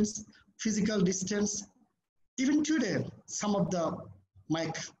distance, physical distance. Even today, some of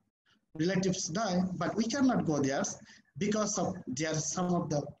my relatives die, but we cannot go there because of there are some of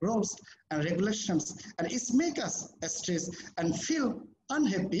the rules and regulations, and it makes us stressed and feel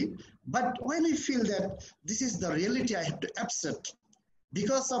unhappy. But when we feel that this is the reality, I have to accept,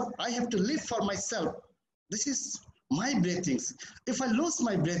 because of I have to live for myself. This is my breathings. If I lose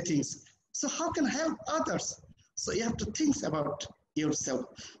my breathings, so how can I help others? So you have to think about yourself.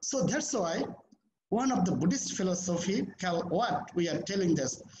 So that's why one of the Buddhist philosophy called what we are telling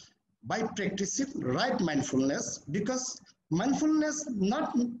this, by practicing right mindfulness, because mindfulness,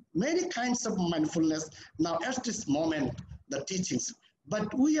 not many kinds of mindfulness now at this moment, the teachings,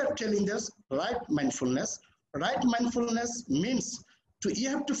 but we are telling this right mindfulness. Right mindfulness means you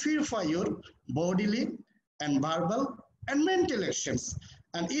have to purify your bodily and verbal and mental actions,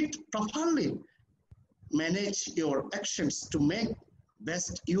 and it properly manage your actions to make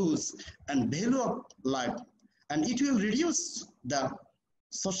best use and value of life, and it will reduce the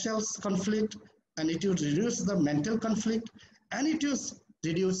social conflict, and it will reduce the mental conflict, and it will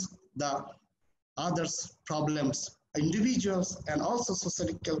reduce the others problems, individuals, and also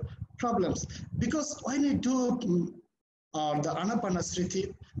societal problems. Because when you do the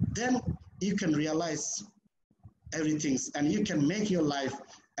Anapanasriti, then you can realize everything, and you can make your life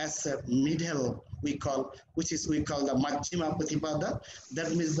as a middle, we call the Majjhima Patipada.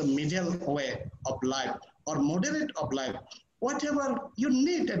 That means the middle way of life or moderate of life. Whatever you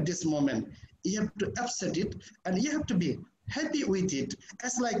need at this moment, you have to accept it, and you have to be happy with it,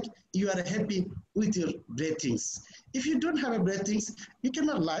 as like you are happy with your breathings. If you don't have a breathings, you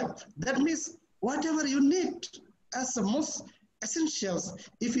cannot live. That means whatever you need as the most essentials,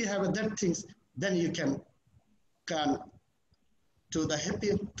 if you have that things, then you can to the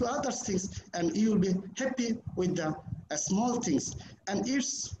happy to other things, and you will be happy with the small things, and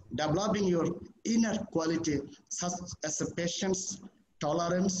it's developing your inner quality such as a patience,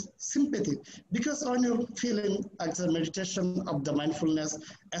 tolerance, sympathy. Because when you're feeling as a meditation of the mindfulness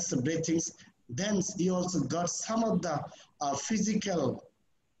as the breathings, then you also got some of the physical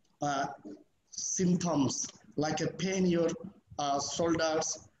symptoms like a pain in your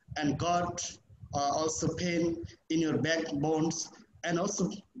shoulders, and got also pain in your backbones, and also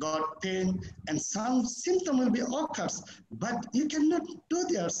got pain, and some symptom will be occurs, but you cannot do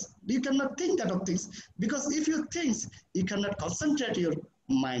this, you cannot think that of things, because if you think, you cannot concentrate your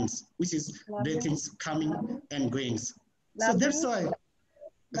minds, which is breathings coming and going. So that's why,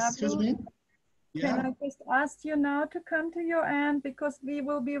 excuse me. Can I just ask you now to come to your end, because we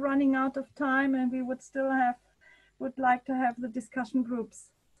will be running out of time and we would still would like to have the discussion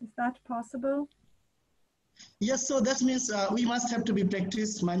groups. Is that possible? Yes, so that means we must have to be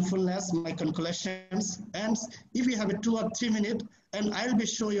practice mindfulness, my conclusions, and if we have a 2 or 3 minutes, and I'll be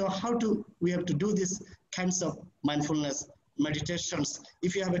show you how we have to do these kinds of mindfulness meditations.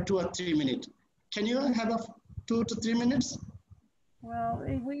 If you have a 2 or 3 minutes, can you have a 2 to 3 minutes? Well,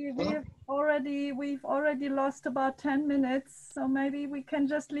 we've already lost about 10 minutes, so maybe we can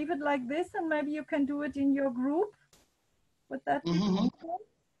just leave it like this, and maybe you can do it in your group. Would that be possible?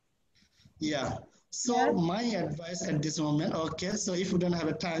 Yeah. So my advice at this moment, okay, so if you don't have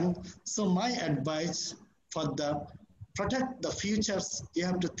a time, so my advice for the protect the futures, you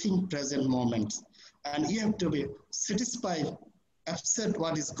have to think present moments, and you have to be satisfied, accept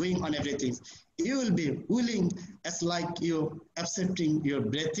what is going on, everything. You will be willing as like you accepting your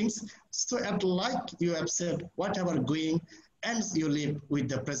breathings, so at like you accept whatever going, and you live with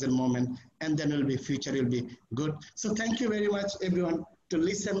the present moment, and then will be future will be good. So thank you very much everyone to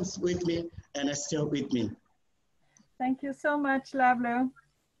listen with me and stay with me. Thank you so much, Lavlu.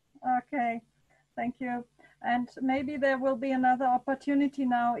 Okay, thank you. And maybe there will be another opportunity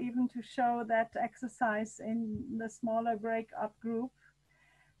now even to show that exercise in the smaller break-up group.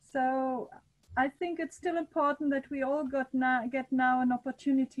 So I think it's still important that we all get now an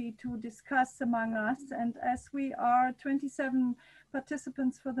opportunity to discuss among us. And as we are 27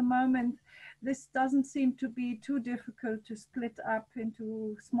 participants for the moment, this doesn't seem to be too difficult to split up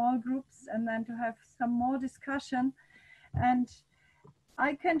into small groups and then to have some more discussion. And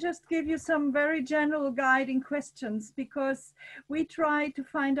I can just give you some very general guiding questions, because we try to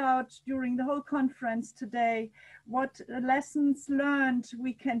find out during the whole conference today what lessons learned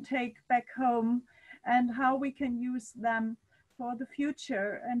we can take back home and how we can use them for the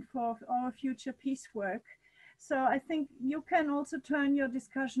future and for our future peace work. So I think you can also turn your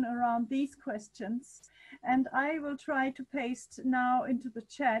discussion around these questions, and I will try to paste now into the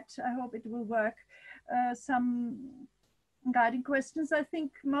chat, I hope it will work, some guiding questions. I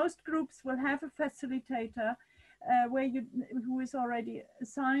think most groups will have a facilitator who is already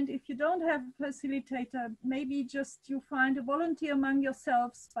assigned. If you don't have a facilitator, maybe just you find a volunteer among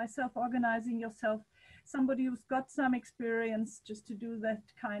yourselves by self-organizing yourself, somebody who's got some experience just to do that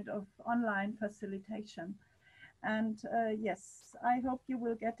kind of online facilitation. And yes, I hope you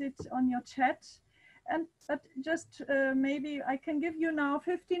will get it on your chat. But just maybe I can give you now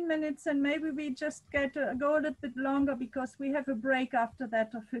 15 minutes, and maybe we just go a little bit longer, because we have a break after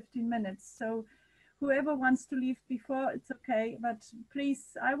that of 15 minutes. So whoever wants to leave before, it's okay. But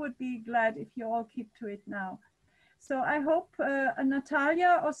please, I would be glad if you all keep to it now. So I hope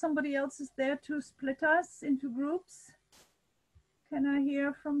Natalia or somebody else is there to split us into groups. Can I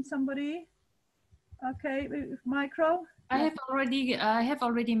hear from somebody? Okay, micro. I have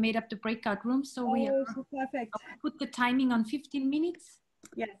already made up the breakout room, so we are perfect. Put the timing on 15 minutes.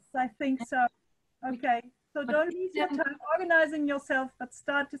 Yes, I think so. Okay, so don't lose your time organizing yourself, but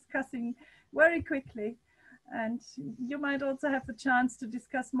start discussing very quickly, and you might also have the chance to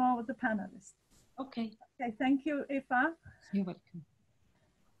discuss more with the panelists. Okay. Okay, thank you, Eva. You're welcome.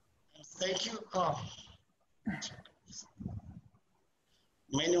 Thank you.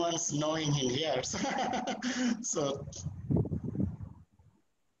 Many ones knowing in here. So.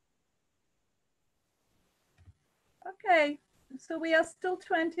 Okay, so we are still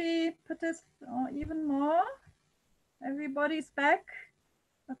 20 participants, or even more. Everybody's back.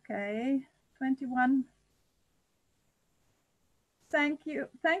 Okay, 21. Thank you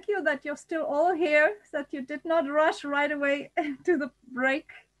that you're still all here, that you did not rush right away to the break.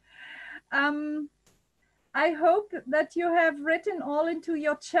 I hope that you have written all into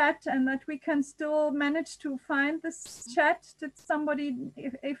your chat and that we can still manage to find this chat. Did somebody,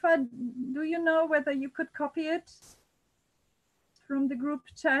 Eva, do you know whether you could copy it from the group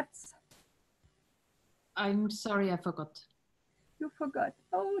chats? I'm sorry, I forgot. You forgot.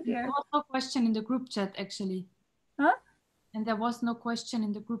 Oh dear. There was no question in the group chat, actually. Huh? And there was no question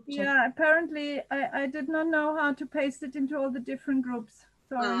in the group chat. Yeah, apparently I did not know how to paste it into all the different groups.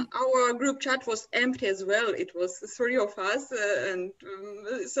 Sorry. Our group chat was empty as well. It was 3 of us, and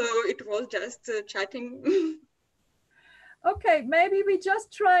so it was just chatting. Okay, maybe we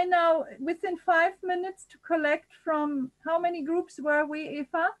just try now within 5 minutes to collect from, how many groups were we,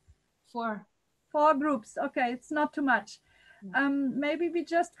 Eva? 4. 4 groups. Okay, it's not too much. Maybe we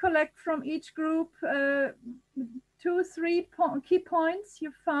just collect from each group 2, 3 key points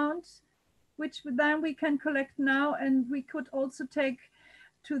you found, which then we can collect now, and we could also take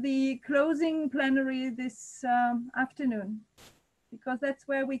to the closing plenary this afternoon, because that's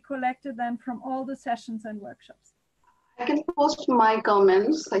where we collected them from all the sessions and workshops. I can post my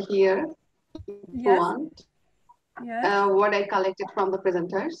comments here if you want. Yes. What I collected from the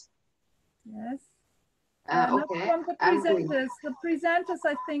presenters. Yes. Okay. Not from the presenters. The presenters,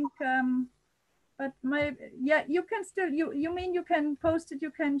 I think, but yeah, you can still, you mean you can post it, you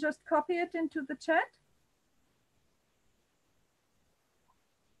can just copy it into the chat?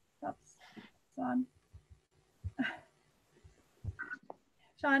 Oops, it's on.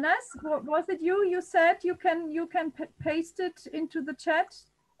 Shahnaz, was it you? You said you can paste it into the chat?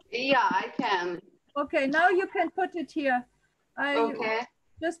 Yeah, I can. Okay, now you can put it here. Okay.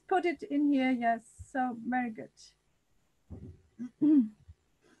 Just put it in here, yes. So very good.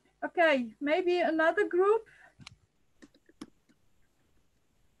 Okay, maybe another group.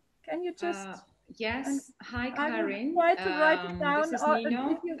 Can you just? Yes. Hi, Karin. Try to write it down. This is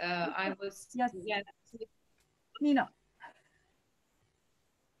Nino. I was. Yes. Yes. Nino.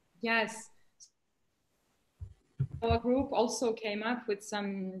 Yes. Our group also came up with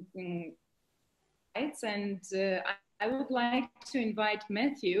some rights, and I would like to invite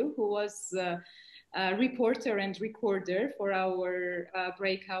Matthew, who was a reporter and recorder for our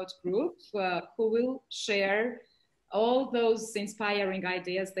breakout group, who will share all those inspiring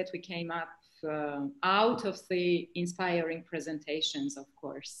ideas that we came up out of the inspiring presentations, of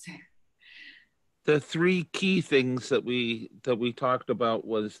course. The 3 key things that we talked about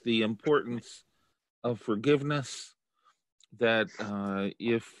was the importance of forgiveness, that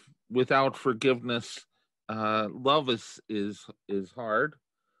if without forgiveness, love is hard.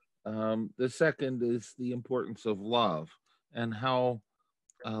 The second is the importance of love, and how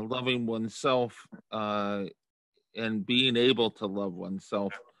loving oneself and being able to love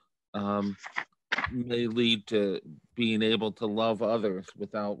oneself may lead to being able to love others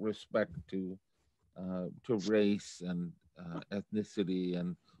without respect to race and ethnicity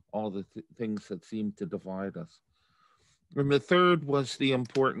and all the things that seem to divide us. And the third was the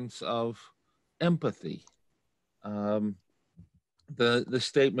importance of empathy. The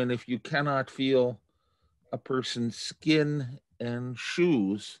statement, if you cannot feel a person's skin and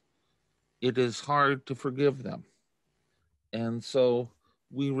shoes, it is hard to forgive them. And so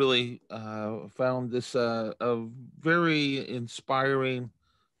we really found this a very inspiring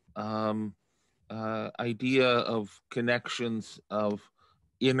idea of connections of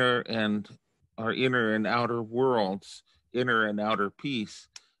inner and outer worlds, inner and outer peace,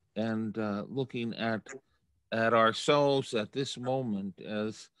 and looking at ourselves at this moment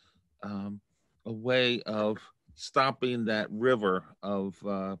as a way of stopping that river of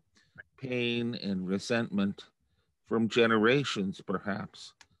pain and resentment from generations,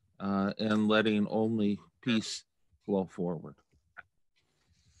 perhaps, and letting only peace flow forward.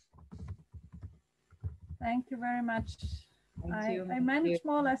 Thank you very much. Thank you. I managed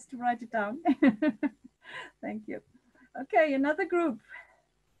more or less to write it down. Thank you. Okay, another group.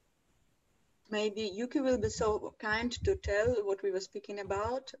 Maybe Yuki will be so kind to tell what we were speaking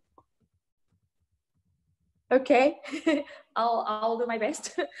about. Okay, I'll do my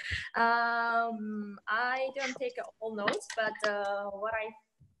best. I don't take all notes, but what I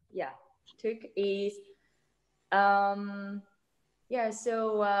took is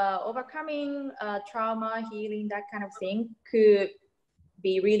so overcoming trauma, healing, that kind of thing could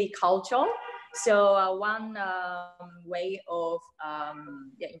be really cultural. So one way of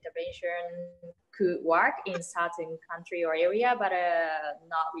intervention could work in certain country or area, but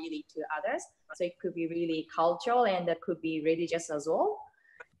not really to others. So it could be really cultural, and that could be religious as well.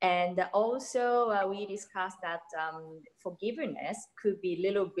 And also we discussed that forgiveness could be a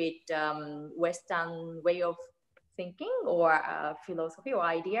little bit Western way of thinking or philosophy or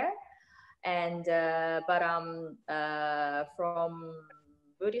idea. And from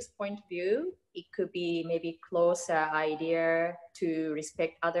Buddhist point of view, it could be maybe closer idea to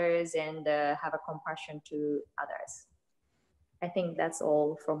respect others and have a compassion to others. I think that's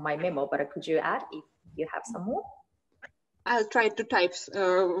all from my memo, but could you add if you have some more? I'll try to type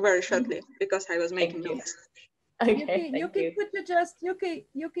very shortly because I was making notes. Yuki,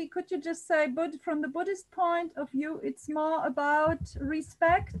 could you just say, but from the Buddhist point of view, it's more about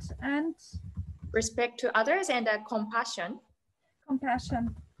respect and respect to others and compassion.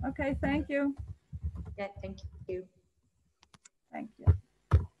 Compassion. Okay, thank you. Yeah, thank you. Thank you.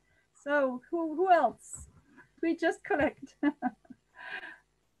 So who else? We just collect.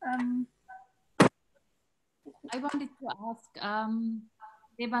 I wanted to ask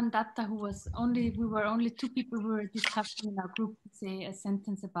Devan Datta, we were only two people who were discussing in our group, to say a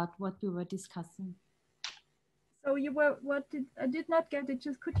sentence about what we were discussing. So I did not get it.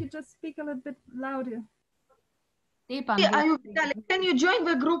 Could you just speak a little bit louder? Devan, can you join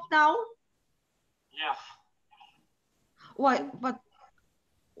the group now? Yes. Why? But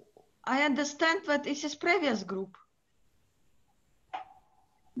I understand that this is previous group.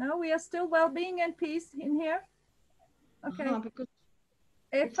 No, we are still well-being and peace in here. Okay. Because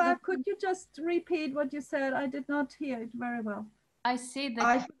Eva, could you just repeat what you said? I did not hear it very well. I say that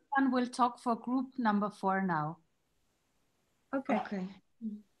everyone will talk for group number 4 now. Okay. Okay.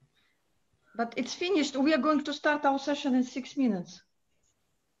 But it's finished. We are going to start our session in 6 minutes.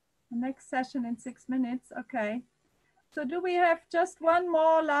 The next session in 6 minutes. Okay. So do we have just one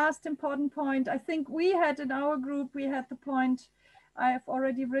more last important point? I think we had in our group, we had the point, I have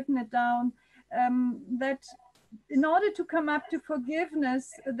already written it down, that in order to come up to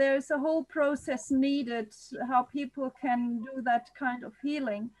forgiveness, there's a whole process needed, how people can do that kind of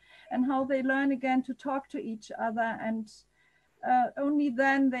healing and how they learn again to talk to each other, and only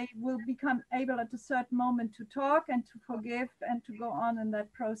then they will become able at a certain moment to talk and to forgive and to go on in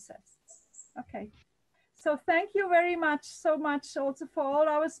that process. Okay. So thank you very much, so much also for all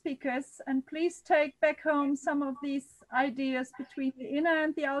our speakers, and please take back home some of these ideas between the inner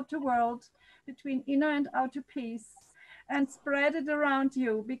and the outer world, between inner and outer peace, and spread it around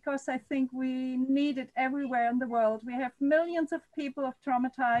you, because I think we need it everywhere in the world. We have millions of people, of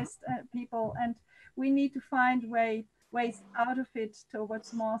traumatized people, and we need to find ways out of it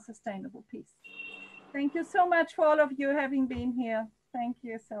towards more sustainable peace. Thank you so much for all of you having been here. Thank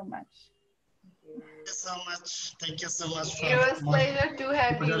you so much. Thank you so much. Thank you so much. It was a pleasure to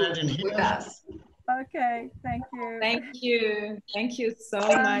have you with us. Okay, thank you. Thank you. Thank you so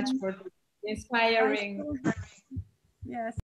much for inspiring. Yes.